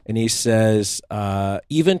 And he says,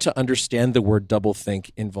 even to understand the word doublethink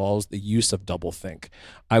involves the use of doublethink.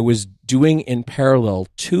 I was doing in parallel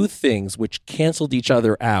two things which canceled each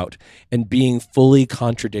other out and being fully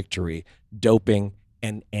contradictory, doping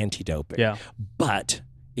and anti-doping. Yeah. But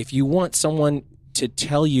if you want someone to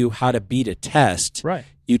tell you how to beat a test,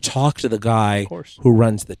 you talk to the guy who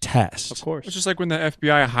runs the test. Of course. It's just like when the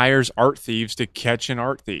FBI hires art thieves to catch an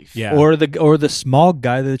art thief. Yeah. Or the smog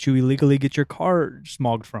guy that you illegally get your car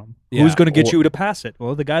smogged from. Yeah. Who's going to get you to pass it?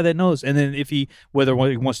 Well, the guy that knows. And then whether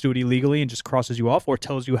he wants to do it illegally and just crosses you off or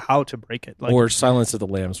tells you how to break it. Or Silence of the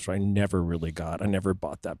Lambs, which I never really got. I never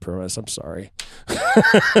bought that premise. I'm sorry.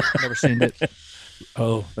 Never seen it.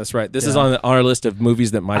 Oh, that's right. This is on our list of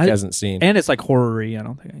movies that Mike hasn't seen. And it's like horror-y. I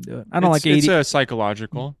don't think I can do it. I don't like 80. It's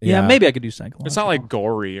psychological. Yeah, maybe I could do psychological. It's not like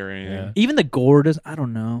gory or anything. Yeah. Even the gore does. I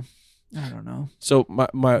don't know. So my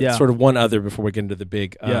sort of one other before we get into the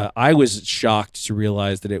big. I was shocked to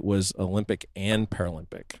realize that it was Olympic and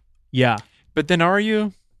Paralympic. Yeah. But then are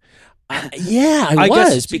you? I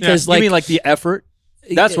was because you mean like the effort?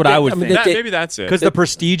 That's what I would think. Maybe that's it. Because the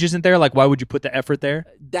prestige isn't there. Like, why would you put the effort there?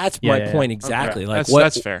 That's my point exactly. Okay. Like,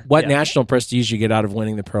 that's fair. What national prestige you get out of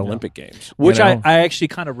winning the Paralympic Games? Which I actually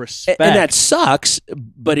kind of respect. And that sucks,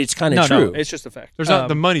 but it's kind of true. No, it's just a fact. There's not,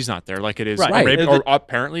 the money's not there like it is. Right. Or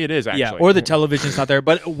apparently it is, actually. Yeah, or the television's not there.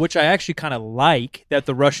 But which I actually kind of like that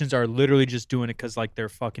the Russians are literally just doing it because, like, their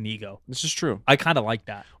fucking ego. This is true. I kind of like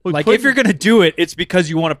that. Well, like, if you're going to do it, it's because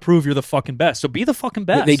you want to prove you're the fucking best. So be the fucking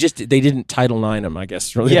best. They didn't Title IX them, I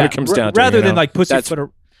guess, really, when it comes down to rather it, than like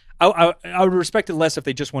pussyfoot. I would respect it less if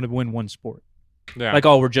they just wanted to win one sport. Yeah. Like,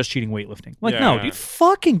 we're just cheating weightlifting. Like, dude,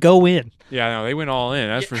 fucking go in. Yeah, no, they went all in.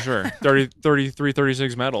 That's for sure. 33,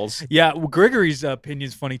 36 medals. Yeah, well, Gregory's opinion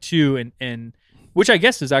is funny too, and which I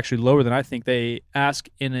guess is actually lower than I think. They ask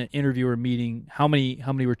in an interview or meeting how many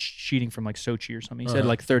were cheating from like Sochi or something. He said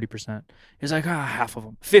like 30%. He's like, half of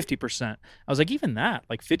them, 50%. I was like, even that,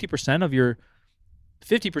 like 50%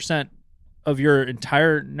 of your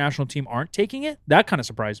entire national team aren't taking it? That kind of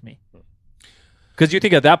surprised me. Because you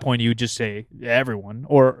think at that point you would just say everyone.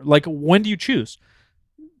 Or like, when do you choose?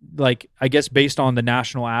 Like, I guess based on the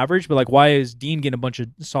national average, but like, why is Dean getting a bunch of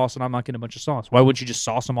sauce and I'm not getting a bunch of sauce? Why wouldn't you just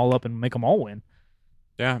sauce them all up and make them all win?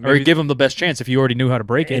 Yeah, or give them the best chance if you already knew how to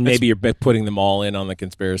break it. And maybe you're putting them all in on the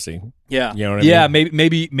conspiracy. Yeah, you know what I mean?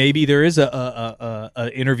 Maybe there is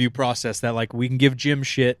a interview process that like we can give Jim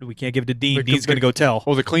shit, we can't give it to Dean. Dean's gonna go tell.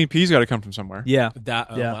 Well, the clean pea's got to come from somewhere. Yeah,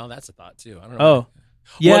 Well, that's a thought too. I don't know. Oh,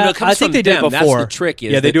 yeah, well, no, I think they did it before. That's the trick.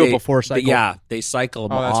 Is they do it before cycle. They cycle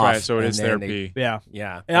them that's off. right. So it is therapy. Yeah.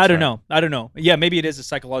 I don't know. Yeah, maybe it is a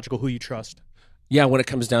psychological who you trust. Yeah, when it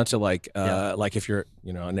comes down to like if you're,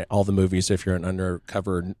 in all the movies, if you're an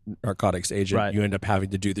undercover narcotics agent, you end up having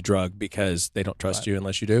to do the drug because they don't trust you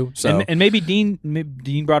unless you do. So and maybe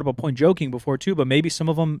Dean brought up a point joking before too, but maybe some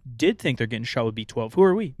of them did think they're getting shot with B12. Who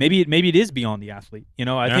are we? Maybe it is beyond the athlete.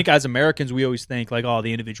 I think as Americans we always think like, oh,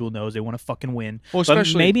 the individual knows they want to fucking win. Well,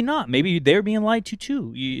 especially, but maybe not. Maybe they're being lied to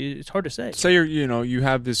too. It's hard to say. Say you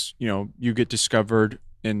have this, you get discovered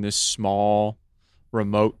in this small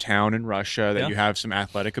remote town in Russia that you have some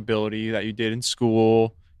athletic ability that you did in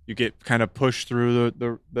school. You get kind of pushed through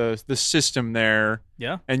the system there.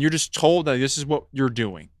 Yeah. And you're just told that this is what you're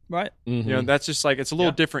doing. Right. Mm-hmm. That's just like, it's a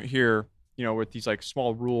little different here, with these like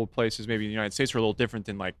small rural places, maybe in the United States are a little different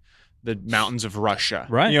than like the mountains of Russia.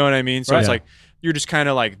 Right. You know what I mean? So it's like, you're just kind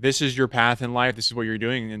of like, this is your path in life. This is what you're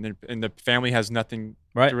doing. And the family has nothing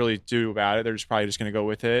to really do about it. They're just probably just going to go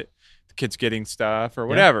with it. Kids getting stuff or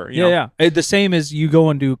whatever. Yeah. The same as you go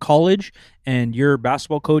and do college and your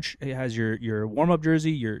basketball coach has your warm-up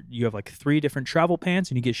jersey, you have like 3 different travel pants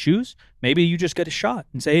and you get shoes. Maybe you just get a shot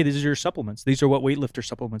and say, hey, these are your supplements. These are what weightlifter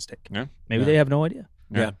supplements take. Yeah. Maybe they have no idea.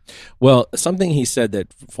 Yeah. Well, something he said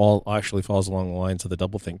that actually falls along the lines of the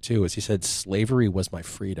double thing too is he said slavery was my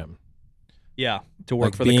freedom. Yeah. To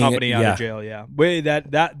work for the company out of jail. Yeah. Wait,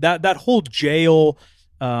 that whole jail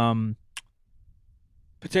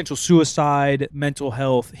potential suicide, mental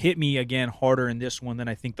health hit me again harder in this one than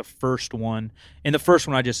I think the first one. In the first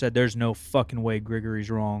one, I just said there's no fucking way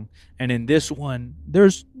Grigory's wrong, and in this one,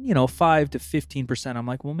 there's 5 to 15%. I'm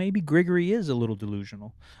like, well, maybe Grigory is a little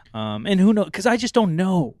delusional, and who knows? Because I just don't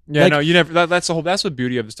know. Yeah, no, you never. That's the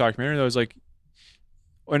beauty of this documentary. Though, is like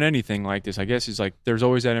on anything like this, I guess is like there's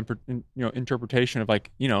always that interpretation of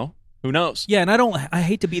like who knows? Yeah, and I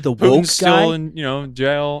hate to be the woke Putin's guy. still in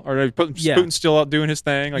jail, or Putin's still out doing his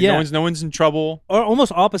thing. Like no one's in trouble. Or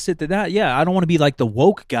almost opposite to that. Yeah, I don't want to be like the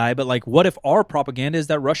woke guy, but like, what if our propaganda is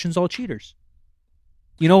that Russians all cheaters?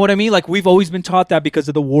 You know what I mean? Like we've always been taught that because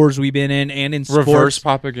of the wars we've been in and in sports. Reverse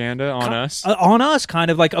propaganda on us. On us,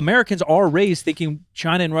 kind of like Americans are raised thinking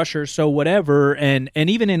China and Russia are so whatever, and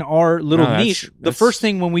even in our little niche, the first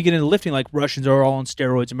thing when we get into lifting, like Russians are all on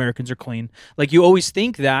steroids, Americans are clean. Like you always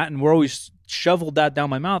think that, and we're always shoveled that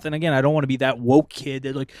down my mouth. And again, I don't want to be that woke kid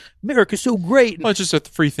that like America's so great. Well, it's just a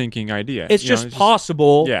free thinking idea. It's just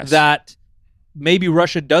possible that maybe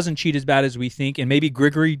Russia doesn't cheat as bad as we think, and maybe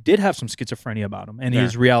Grigory did have some schizophrenia about him, and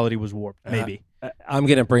his reality was warped. Maybe. I'm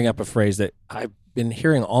going to bring up a phrase that I've been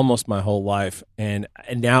hearing almost my whole life, and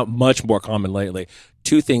now much more common lately.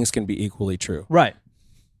 2 things can be equally true. Right.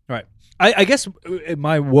 I guess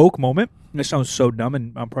my woke moment, and this sounds so dumb,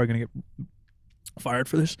 and I'm probably going to get fired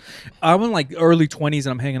for this. I'm in like early 20s,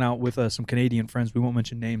 and I'm hanging out with some Canadian friends. We won't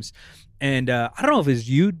mention names. And I don't know if it's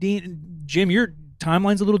you, Dean, Jim, your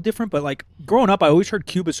timeline's a little different, but like growing up, I always heard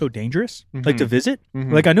Cuba's so dangerous, like to visit.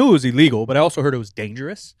 Like I knew it was illegal, but I also heard it was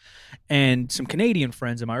dangerous. And some Canadian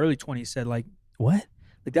friends in my early 20s said like, what?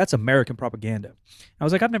 Like that's American propaganda. I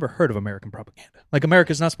was like, I've never heard of American propaganda. Like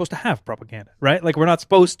America's not supposed to have propaganda, right? Like we're not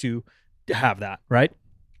supposed to have that, right?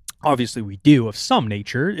 Obviously, we do of some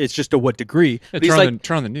nature. It's just to what degree. Yeah,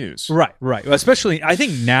 turn on the news. Right. Especially, I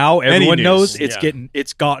think now everyone knows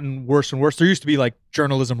it's gotten worse and worse. There used to be like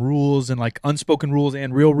journalism rules and like unspoken rules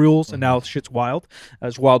and real rules, and now shit's wild.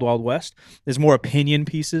 It's wild, wild west. There's more opinion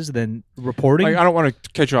pieces than reporting. I don't want to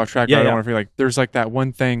catch you off track. But I don't want to feel like there's like that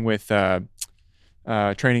one thing with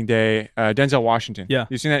Training Day, Denzel Washington. Yeah,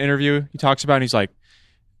 you seen that interview? He talks about, and he's like,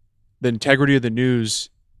 the integrity of the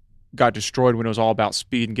news got destroyed when it was all about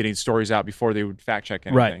speed and getting stories out before they would fact check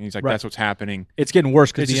anything. Right. He's like, that's what's happening. It's getting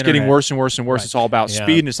worse because it's just getting worse and worse and worse. Right. It's all about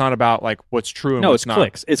speed, and it's not about like what's true and what's not. No,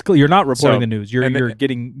 it's clicks. You're not reporting the news. You're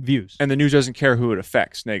getting views, and the news doesn't care who it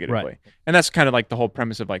affects negatively. Right. And that's kind of like the whole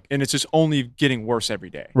premise of like, and it's just only getting worse every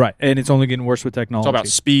day. Right, and it's only getting worse with technology. It's all about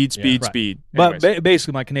speed. But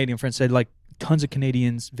basically, my Canadian friend said like tons of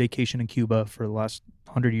Canadians vacation in Cuba for the last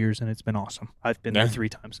 100 years, and it's been awesome. I've been there 3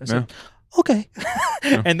 times. I said, okay,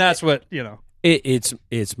 and that's what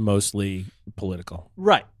It's mostly political,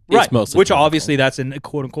 right? It's mostly which political. Obviously that's a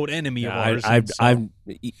quote unquote enemy of ours.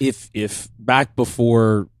 If back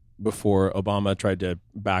before Obama tried to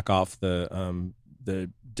back off the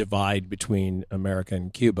divide between America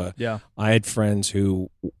and Cuba. Yeah. I had friends who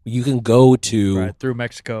you can go to through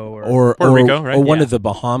Mexico or Puerto Rico, right? Or one of the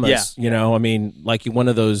Bahamas. You know, I mean, like one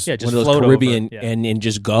of those Caribbean and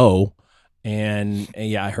just go. And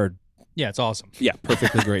I heard. Yeah, it's awesome. Yeah,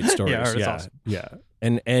 perfectly great stories. It's awesome. Yeah.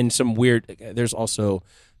 And some weird. There's also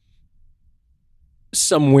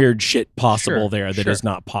some weird shit possible there that is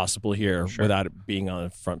not possible here without it being on the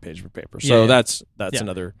front page of a paper. So that's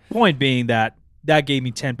another point being that gave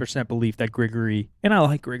me 10% belief that Grigory, and I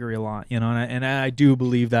like Grigory a lot, you know, and I do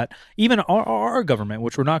believe that even our government,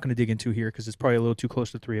 which we're not going to dig into here because it's probably a little too close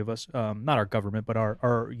to the three of us, not our government, but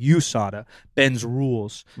our USADA bends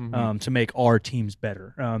rules to make our teams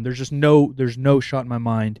better. There's no shot in my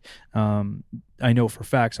mind. I know for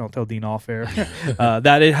facts, and I'll tell Dean off air,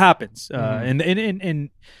 that it happens. And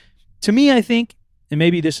to me, I think, and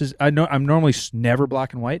maybe this is, I know I'm normally never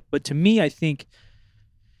black and white, but to me, I think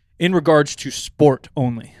in regards to sport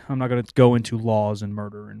only, I'm not going to go into laws and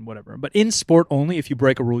murder and whatever, but in sport only, if you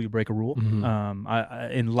break a rule, you break a rule.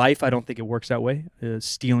 In life, I don't think it works that way.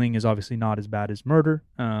 Stealing is obviously not as bad as murder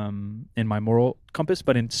in my moral compass,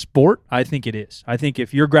 but in sport, I think it is. I think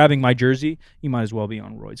if you're grabbing my jersey, you might as well be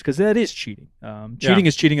on roids because that is cheating. Cheating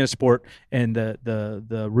is cheating in a sport, and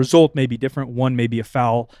the result may be different. One may be a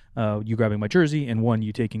foul, you grabbing my jersey, and one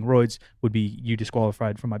you taking roids would be you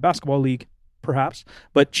disqualified from my basketball league. Perhaps,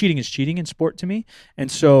 but cheating is cheating in sport to me,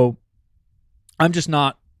 and so I'm just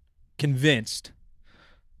not convinced.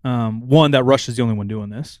 One, that Russia's the only one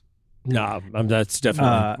doing this. No, that's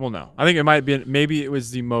definitely well, no. I think it might be. Maybe it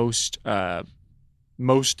was the most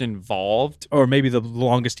involved, or maybe the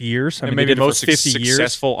longest years. I mean, maybe the most 50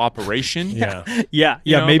 successful operation. Yeah,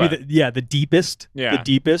 know, maybe the deepest, the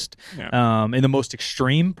deepest, and the most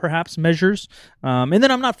extreme perhaps measures. And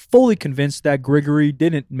then I'm not fully convinced that Grigory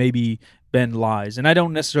didn't maybe bend lies, and I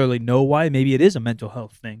don't necessarily know why. Maybe it is a mental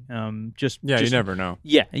health thing. You never know.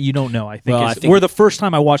 Yeah, you don't know. I think where the first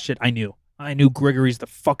time I watched it, I knew Grigory's the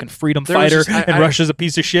fucking freedom fighter, and Russia's a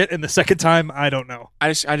piece of shit. And the second time, I don't know.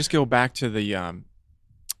 I just go back to the.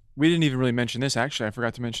 We didn't even really mention this. Actually, I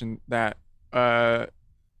forgot to mention that. What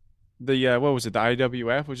was it? The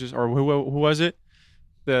IWF was just, or who was it?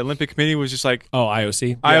 The Olympic Committee was just like,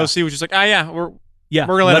 IOC. IOC was just like,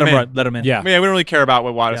 we're gonna let him in. Yeah, we don't really care about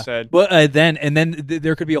what WADA said. Well, then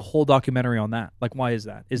there could be a whole documentary on that. Like, why is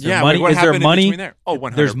that? Is there money? What is there money? There? Oh,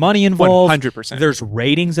 100%. There's money involved. 100%. There's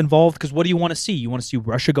ratings involved. Because what do you want to see? You want to see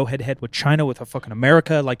Russia go head to head with China, with a fucking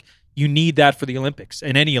America? Like, you need that for the Olympics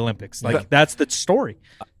and any Olympics. Like, that's the story.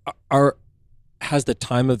 Has the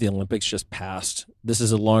time of the Olympics just passed? This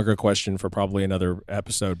is a longer question for probably another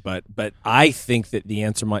episode, but I think that the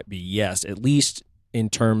answer might be yes, at least in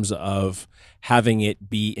terms of having it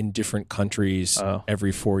be in different countries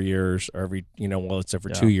every 4 years, or it's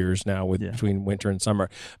every 2 years now between winter and summer,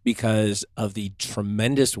 because of the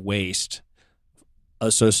tremendous waste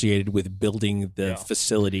associated with building the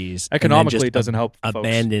facilities. Economically, it doesn't help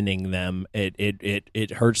abandoning folks. Them.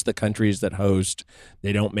 It hurts the countries that host.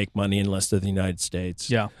 They don't make money unless they're the United States.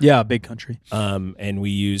 Yeah, big country. And we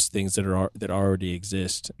use things that already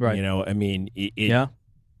exist. Right. You know, I mean,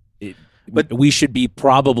 but we should be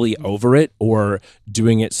probably over it or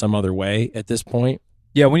doing it some other way at this point.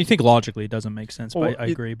 Yeah, when you think logically, it doesn't make sense. But I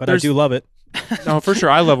agree. But I do love it. No, for sure.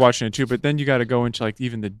 I love watching it too. But then you got to go into like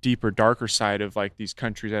even the deeper, darker side of like these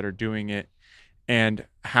countries that are doing it, and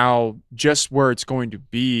how just where it's going to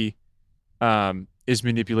be is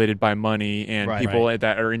manipulated by money and people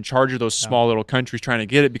that are in charge of those small little countries trying to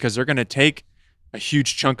get it, because they're going to take a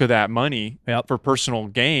huge chunk of that money for personal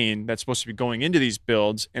gain that's supposed to be going into these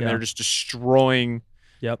builds, and they're just destroying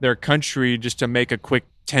their country just to make a quick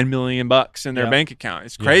 $10 million in their bank account.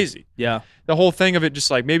 It's crazy. Yeah. The whole thing of it,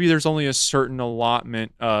 just like maybe there's only a certain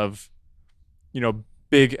allotment of,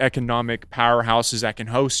 big economic powerhouses that can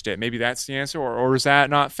host it. Maybe that's the answer, or is that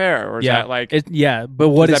not fair? Or is that like, but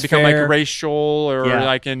what does is that become fair? like racial or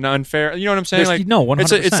like an unfair? You know what I'm saying? Like, no,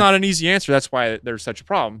 100%. It's not an easy answer. That's why there's such a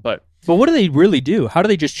problem. But what do they really do? How do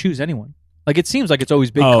they just choose anyone? Like, it seems like it's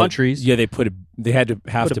always big countries. Yeah, they had to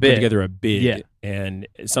put together a bid, and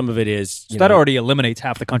some of it is that already eliminates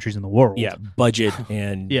half the countries in the world. Yeah, budget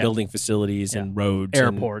and building facilities and roads,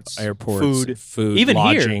 airports, food, even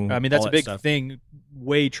lodging. Here, I mean, that's a big thing.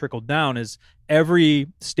 Way trickled down is every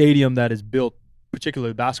stadium that is built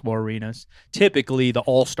particularly basketball arenas, typically the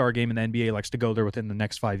all-star game in the NBA likes to go there within the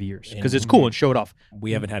next 5 years because it's cool and show it off.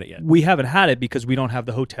 We haven't had it yet. We haven't had it because we don't have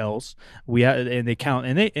the hotels. And they count,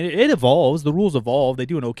 and it evolves. The rules evolve. They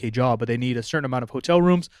do an okay job, but they need a certain amount of hotel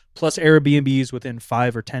rooms plus Airbnbs within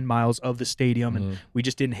 5 or 10 miles of the stadium, and we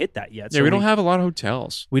just didn't hit that yet. Yeah, so we don't have a lot of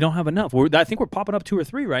hotels. We don't have enough. I think we're popping up 2 or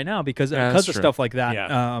 3 right now because of stuff like that.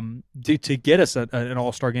 Yeah. To get us an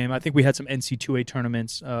all-star game. I think we had some NC2A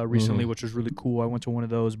tournaments recently, which was really cool. I went to one of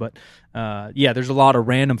those, but there's a lot of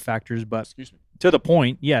random factors. But to the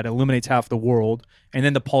point, it eliminates half the world, and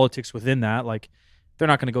then the politics within that, like they're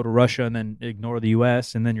not going to go to Russia and then ignore the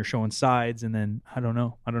U.S. and then you're showing sides, and then I don't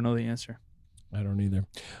know the answer. I don't either.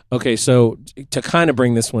 Okay, so to kind of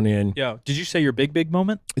bring this one in, did you say your big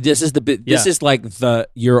moment? This is This is like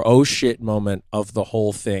your oh shit moment of the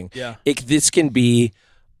whole thing. Yeah, this can be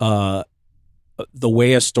the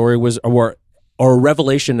way a story was, or a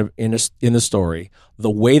revelation in the story, the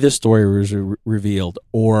way the story was revealed,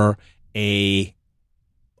 or a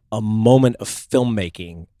moment of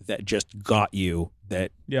filmmaking that just got you.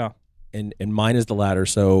 And mine is the latter.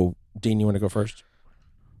 So, Dean, you want to go first?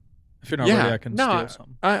 If you're not ready, I can steal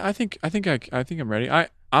something. I think I'm ready.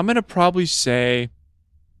 I'm gonna probably say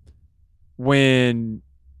when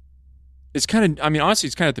it's kind of, I mean, honestly,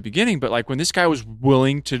 it's kind of at the beginning, but like when this guy was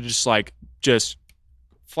willing to just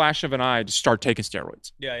flash of an eye to start taking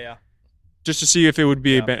steroids. Yeah. Just to see if it would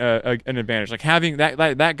be an advantage. Like having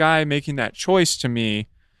that guy making that choice to me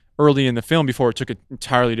early in the film before it took an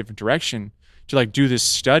entirely different direction to like do this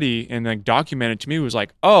study and like document it to me was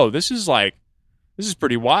like, oh, this is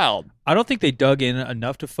pretty wild. I don't think they dug in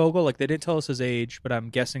enough to Fogel. Like they didn't tell us his age, but I'm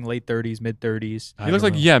guessing late 30s, mid 30s. He looks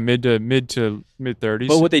like mid to mid 30s.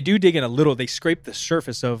 But what they do dig in a little, they scrape the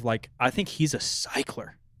surface of like I think he's a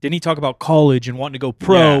cycler. Didn't he talk about college and wanting to go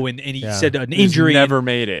pro and he said an injury. He's never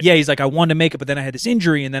made it. Yeah, he's like I wanted to make it, but then I had this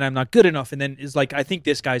injury and then I'm not good enough. And then it's like I think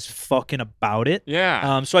this guy's fucking about it.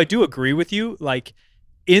 Yeah. So I do agree with you. Like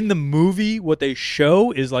in the movie, what they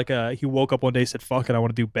show is like he woke up one day and said, fuck it, I want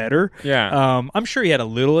to do better. Yeah. I'm sure he had a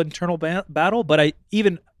little internal battle, but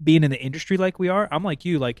even being in the industry like we are, I'm like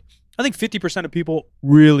you, like I think 50% of people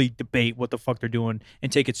really debate what the fuck they're doing and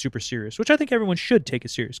take it super serious, which I think everyone should take it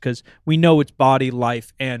serious because we know it's body,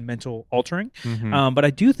 life, and mental altering. Mm-hmm. But I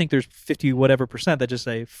do think there's 50 whatever percent that just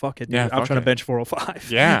say, fuck it, dude, I'm trying to bench 405.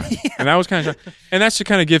 Yeah. And that was kind of, and that's to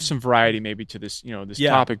kind of give some variety maybe to this, this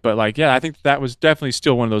topic. But like, I think that was definitely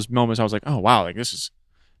still one of those moments I was like, oh, wow, like this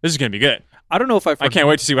is going to be good. I don't know if I can't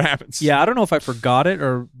wait to see what happens. Yeah, I don't know if I forgot it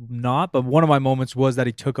or not, but one of my moments was that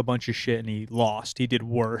he took a bunch of shit and he lost. He did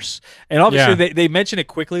worse. And obviously they mention it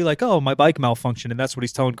quickly like, oh, my bike malfunctioned. And that's what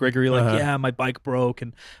he's telling Gregory, like, yeah, my bike broke.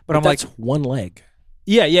 But I'm that's like, one leg.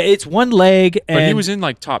 Yeah, it's one leg. But he was in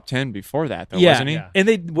like top 10 before that, though, wasn't he? Yeah.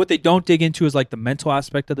 And what they don't dig into is like the mental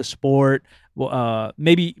aspect of the sport.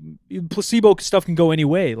 Maybe placebo stuff can go any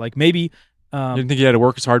way. Like maybe... didn't think he had to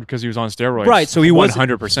work as hard because he was on steroids. Right, so he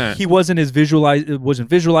 100%. He wasn't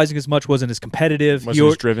visualizing as much, wasn't as competitive. Wasn't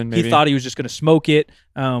as driven, maybe. He thought he was just going to smoke it.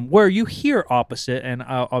 Where you hear opposite, and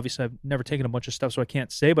obviously I've never taken a bunch of stuff, so I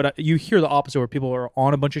can't say, but you hear the opposite where people are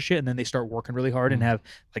on a bunch of shit and then they start working really hard and have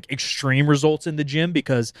like extreme results in the gym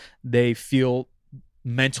because they feel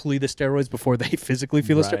mentally the steroids before they physically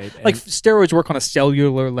feel the steroids. Like steroids work on a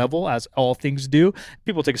cellular level, as all things do.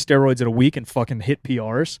 People take steroids in a week and fucking hit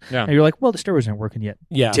PRs. Yeah. And you're like, well, the steroids aren't working yet.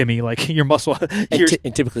 Yeah. Timmy, like your muscle.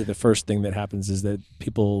 And typically the first thing that happens is that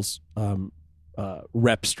people's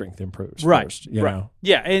rep strength improves first, you know?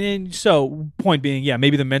 Yeah, and so point being,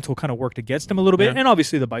 maybe the mental kind of worked against him a little bit, and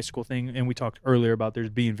obviously the bicycle thing, and we talked earlier about there's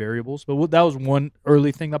being variables, but that was one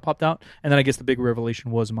early thing that popped out, and then I guess the big revelation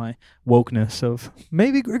was my wokeness of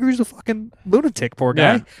maybe Gregory's a fucking lunatic, poor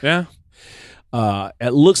guy. Yeah.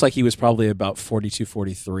 It looks like he was probably about 42,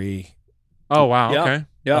 43. Oh, wow, okay.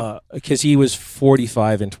 Yeah, because he was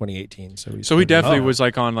 45 in 2018, so he definitely was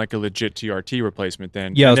like on like a legit TRT replacement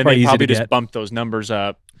then. Yeah, and it was then they probably easy to just get. bumped those numbers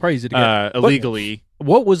up. Probably easy to get illegally.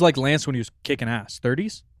 What was like Lance when he was kicking ass?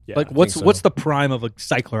 30s? Yeah, like I what's think so. what's the prime of a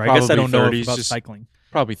cycler? I guess I don't know 30s, about just cycling.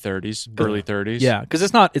 Probably 30s, early 30s. Yeah, because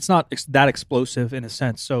it's not that explosive in a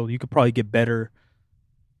sense, so you could probably get better.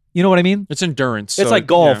 You know what I mean? It's endurance. It's so like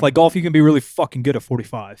golf. Yeah. Like golf, you can be really fucking good at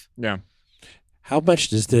 45. Yeah. How much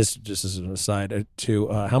does this, just as an aside,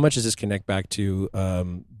 how much does this connect back to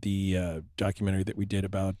the documentary that we did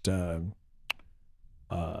about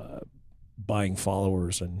buying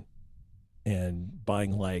followers and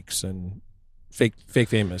buying likes and fake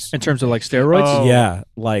famous. In terms of like steroids? Oh.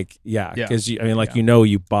 Yeah. Because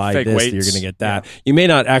you buy fake this, weights. you're going to get that. Yeah. You may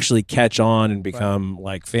not actually catch on and become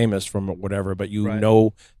like famous from whatever, but you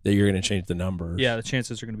know that you're going to change the numbers. Yeah, the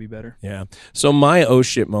chances are going to be better. Yeah. So my oh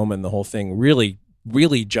shit moment, the whole thing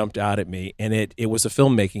really jumped out at me, and it was a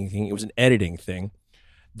filmmaking thing. It was an editing thing.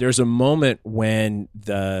 There's a moment when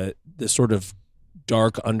the sort of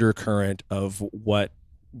dark undercurrent of what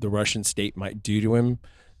the Russian state might do to him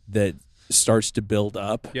that starts to build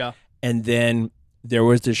up. Yeah. And then there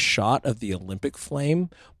was this shot of the Olympic flame,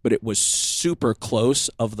 but it was super close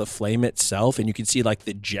of the flame itself, and you could see like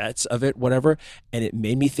the jets of it, whatever. And it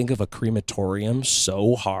made me think of a crematorium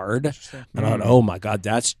so hard. And I thought, oh my God,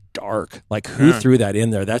 that's dark. Like who threw that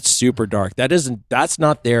in there? That's super dark. That's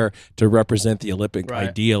not there to represent the Olympic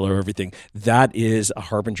ideal or everything. That is a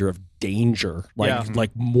harbinger of danger,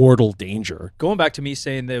 like mortal danger. Going back to me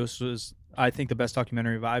saying this was, I think, the best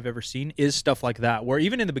documentary I've ever seen is stuff like that, where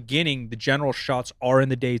even in the beginning, the general shots are in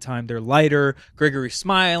the daytime. They're lighter. Gregory's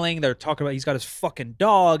smiling. They're talking about he's got his fucking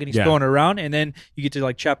dog and he's throwing it around. And then you get to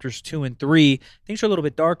like chapters 2 and 3. Things are a little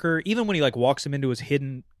bit darker. Even when he like walks him into his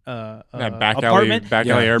hidden back apartment. alley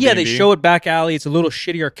Airbnb. Yeah, they show it back alley. It's a little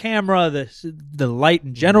shittier camera. The light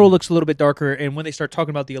in general looks a little bit darker. And when they start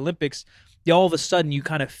talking about the Olympics, all of a sudden you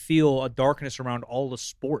kind of feel a darkness around all the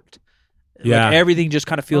sport. Yeah. Like everything just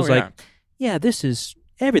kind of feels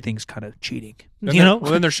everything's kind of cheating. Well,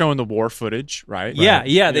 then they're showing the war footage, right?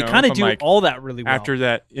 Yeah. They kind of do all that really well. After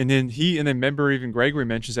that, and then remember, even Gregory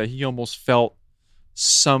mentions that he almost felt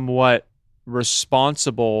somewhat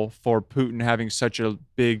responsible for Putin having such a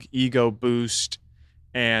big ego boost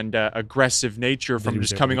and aggressive nature from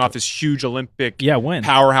just coming off this huge Olympic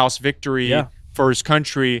powerhouse victory for his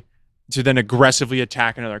country, to then aggressively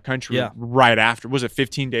attack another country right after. Was it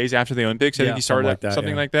 15 days after the Olympics? I think he started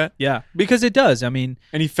something like that. Yeah, because it does. I mean,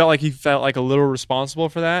 and he felt like a little responsible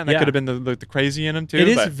for that, and that could have been the crazy in him too. It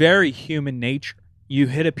is very human nature. You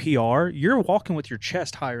hit a PR, you're walking with your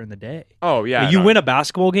chest higher in the day. Oh yeah, you win a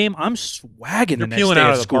basketball game, I'm swagging. You're the next peeling day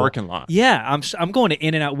out of the school. parking lot. Yeah, I'm going to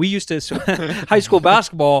In-N-Out. We used to high school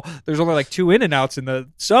basketball. There's only like 2 In-N-Outs in the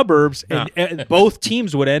suburbs, and both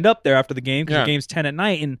teams would end up there after the game because the game's 10 at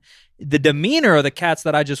night. And the demeanor of the cats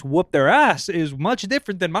that I just whooped their ass is much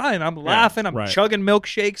different than mine. I'm laughing. I'm chugging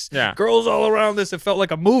milkshakes. Yeah. Girls all around this. It felt like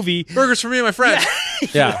a movie. Burgers for me and my friends.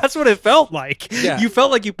 Yeah. That's what it felt like. Yeah. You felt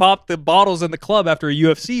like you popped the bottles in the club after a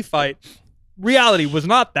UFC fight. Reality was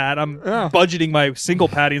not that. I'm budgeting my single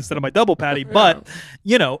patty instead of my double patty. But,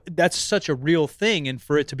 that's such a real thing. And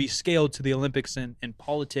for it to be scaled to the Olympics and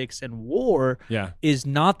politics and war is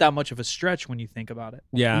not that much of a stretch when you think about it.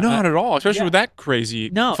 Yeah. Not at all, especially with that crazy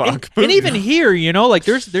fuck. And even here,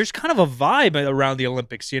 there's kind of a vibe around the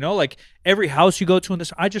Olympics, like every house you go to in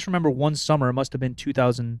this. I just remember one summer, it must have been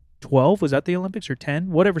 2012. Was that the Olympics or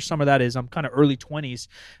 10? Whatever summer that is. I'm kind of early 20s.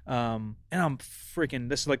 And I'm freaking,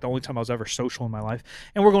 this is like the only time I was ever social in my life.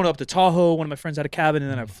 And we're going up to Tahoe. One of my friends had a cabin,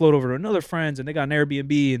 and then I float over to another friend's, and they got an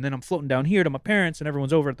Airbnb. And then I'm floating down here to my parents, and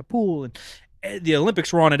everyone's over at the pool. And the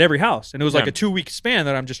Olympics were on at every house. And it was like a 2-week span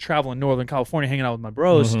that I'm just traveling Northern California, hanging out with my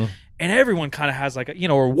bros. Mm-hmm. And everyone kind of has like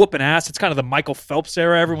we're whooping ass. It's kind of the Michael Phelps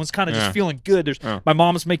era. Everyone's kind of just feeling good. My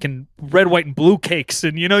mom's making red, white, and blue cakes,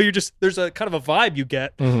 and there's a kind of a vibe you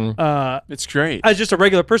get. Mm-hmm. It's great. As just a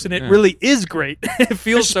regular person, it really is great. It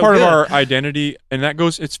feels it's so part good. of our identity, and that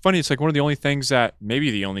goes. It's funny. It's like one of the only things that, maybe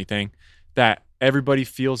the only thing that everybody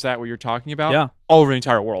feels that what you're talking about all over the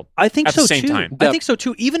entire world. I think at so the same too. time. I think so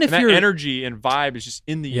too. Even if that you're energy and vibe is just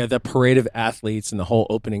in the the parade of athletes and the whole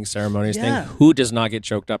opening ceremonies thing. Who does not get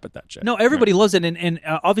choked up at that shit? No, everybody loves it, and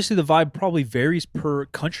obviously the vibe probably varies per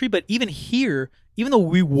country. But even here, even though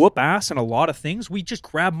we whoop ass in a lot of things, we just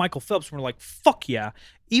grab Michael Phelps and we're like, fuck yeah.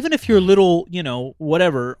 Even if you're little,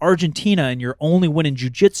 whatever, Argentina, and you're only winning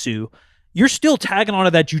jiu-jitsu, you're still tagging onto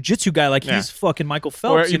that jiu-jitsu guy like he's fucking Michael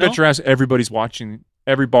Phelps. Or you bet your ass everybody's watching.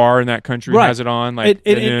 Every bar in that country has it on. Like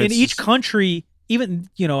in each country, even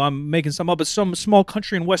I'm making some up, but some small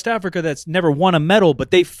country in West Africa that's never won a medal,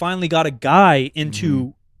 but they finally got a guy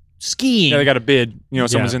into skiing. Yeah, they got a bid.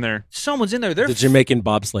 Someone's in there. Someone's in there. They're the Jamaican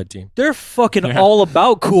bobsled team. They're fucking all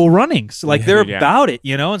about cool runnings. Like they're about it,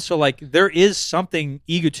 and so like there is something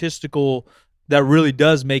egotistical that really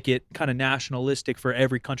does make it kind of nationalistic for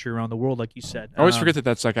every country around the world, like you said. I always forget that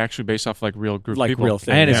that's like actually based off like real group people. Real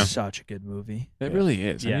thing. And it's such a good movie. It really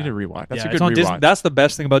is. I need to rewatch. That's a good rewatch. Disney, that's the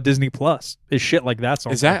best thing about Disney Plus is shit like that's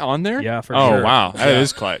on. Is that on there? Yeah, for sure. Oh wow, that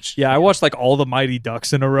is clutch. Yeah, I watched like all the Mighty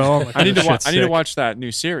Ducks in a row. Like, I need to watch that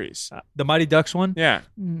new series. The Mighty Ducks one. Yeah,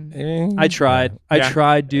 I tried. I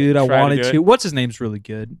tried, dude. I wanted to. What's his name's really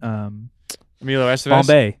good. Emilio Estevez.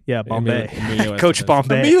 Bombay. Yeah, Bombay. Emilio Coach Estevez.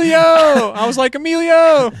 Bombay. Emilio! I was like,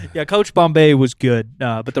 Emilio! Yeah, Coach Bombay was good,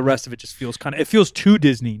 but the rest of it just feels it feels too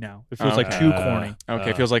Disney now. It feels like too corny.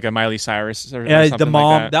 Okay, feels like a Miley Cyrus or Yeah, something the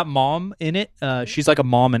mom, like that. mom in it, she's like a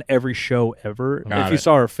mom in every show ever. Got if you it.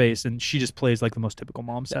 saw her face, and she just plays like the most typical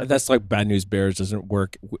mom. Sadly. That's like Bad News Bears doesn't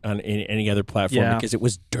work on any other platform Yeah. because it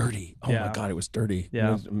was dirty. Oh Yeah. my god, it was dirty.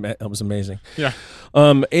 Yeah. It was amazing. Yeah.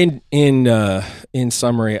 In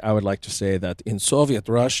summary, I would like to say that in Soviet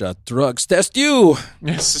Russia, drugs test you.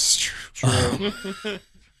 Yes, it's true.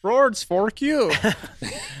 Roards fork you.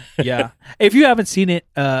 Yeah. If you haven't seen it,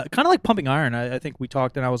 kind of like Pumping Iron, I think we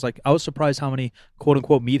talked, and I was surprised how many quote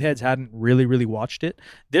unquote meatheads hadn't really watched it.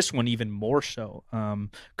 This one even more so,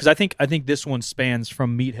 because I think this one spans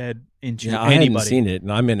from meathead into I anybody. hadn't seen it,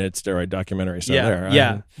 and I'm in a steroid documentary. So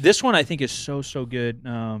yeah. This one I think is so good.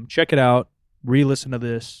 Check it out. Re-listen to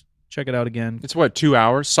this. Check it out again. It's what, 2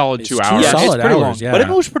 hours? Solid It's 2 two hours. Yeah, solid it's pretty hours, long, yeah. but it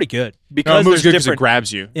moves pretty good No, it because moves there's good because it different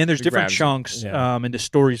grabs you. and there's It different grabs you. chunks. Yeah. And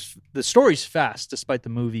the story's fast despite the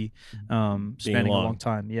movie spanning a long. long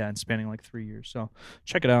time. Yeah, and spanning like 3 years. So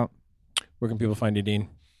check it out. Where can people find you, Dean?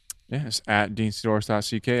 Yes, at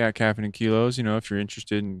deanstores.ck, at Caffeine and Kilos. You know, if you're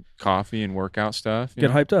interested in coffee and workout stuff.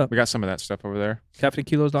 Get hyped up. We got some of that stuff over there.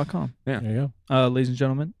 CaffeineandKilos.com. There you go. Ladies and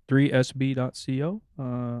gentlemen, 3sb.co.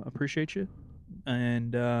 Appreciate you.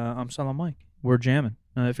 And I'm Silent Mike. We're jamming.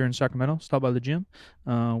 If you're in Sacramento, stop by the gym.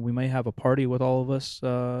 We may have a party with all of us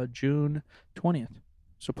June 20th.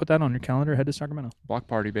 So put that on your calendar. Head to Sacramento. Block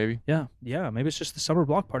party, baby. Yeah. Maybe it's just the summer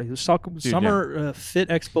block party. The summer Fit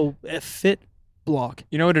Expo Fit block.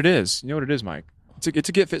 You know what it is? You know what it is, Mike? It's a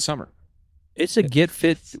Get Fit Summer. It's a Get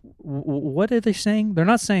Fit. What are they saying? They're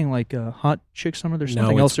not saying like hot chick summer. There's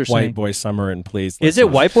something else they're it's white saying. boy summer, and please. Is it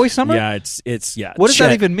white boy summer? Yeah, it's yeah. What does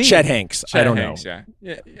that even mean? Chet Hanks. I don't Hanks, know.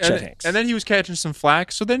 Yeah. Chet Hanks. And then he was catching some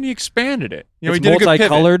flack, so then he expanded it. You know, It's he did a good pivot.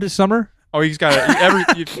 multicolored summer. Oh, he's got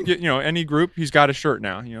any group, he's got a shirt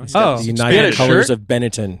now. You know, he's Oh. got The He United had a Colors shirt? of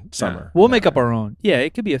Benetton summer. We'll make up our own. Yeah,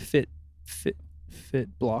 it could be a fit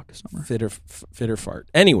block summer. Fit or fart.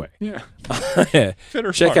 Anyway, yeah.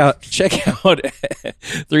 check out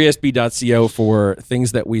 3sb.co for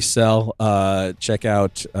things that we sell. Check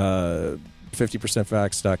out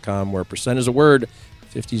 50percentfacts.com where percent is a word,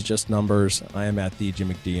 50 is just numbers. I am at the Jim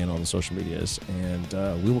McD on all the social medias,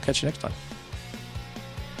 and we will catch you next time.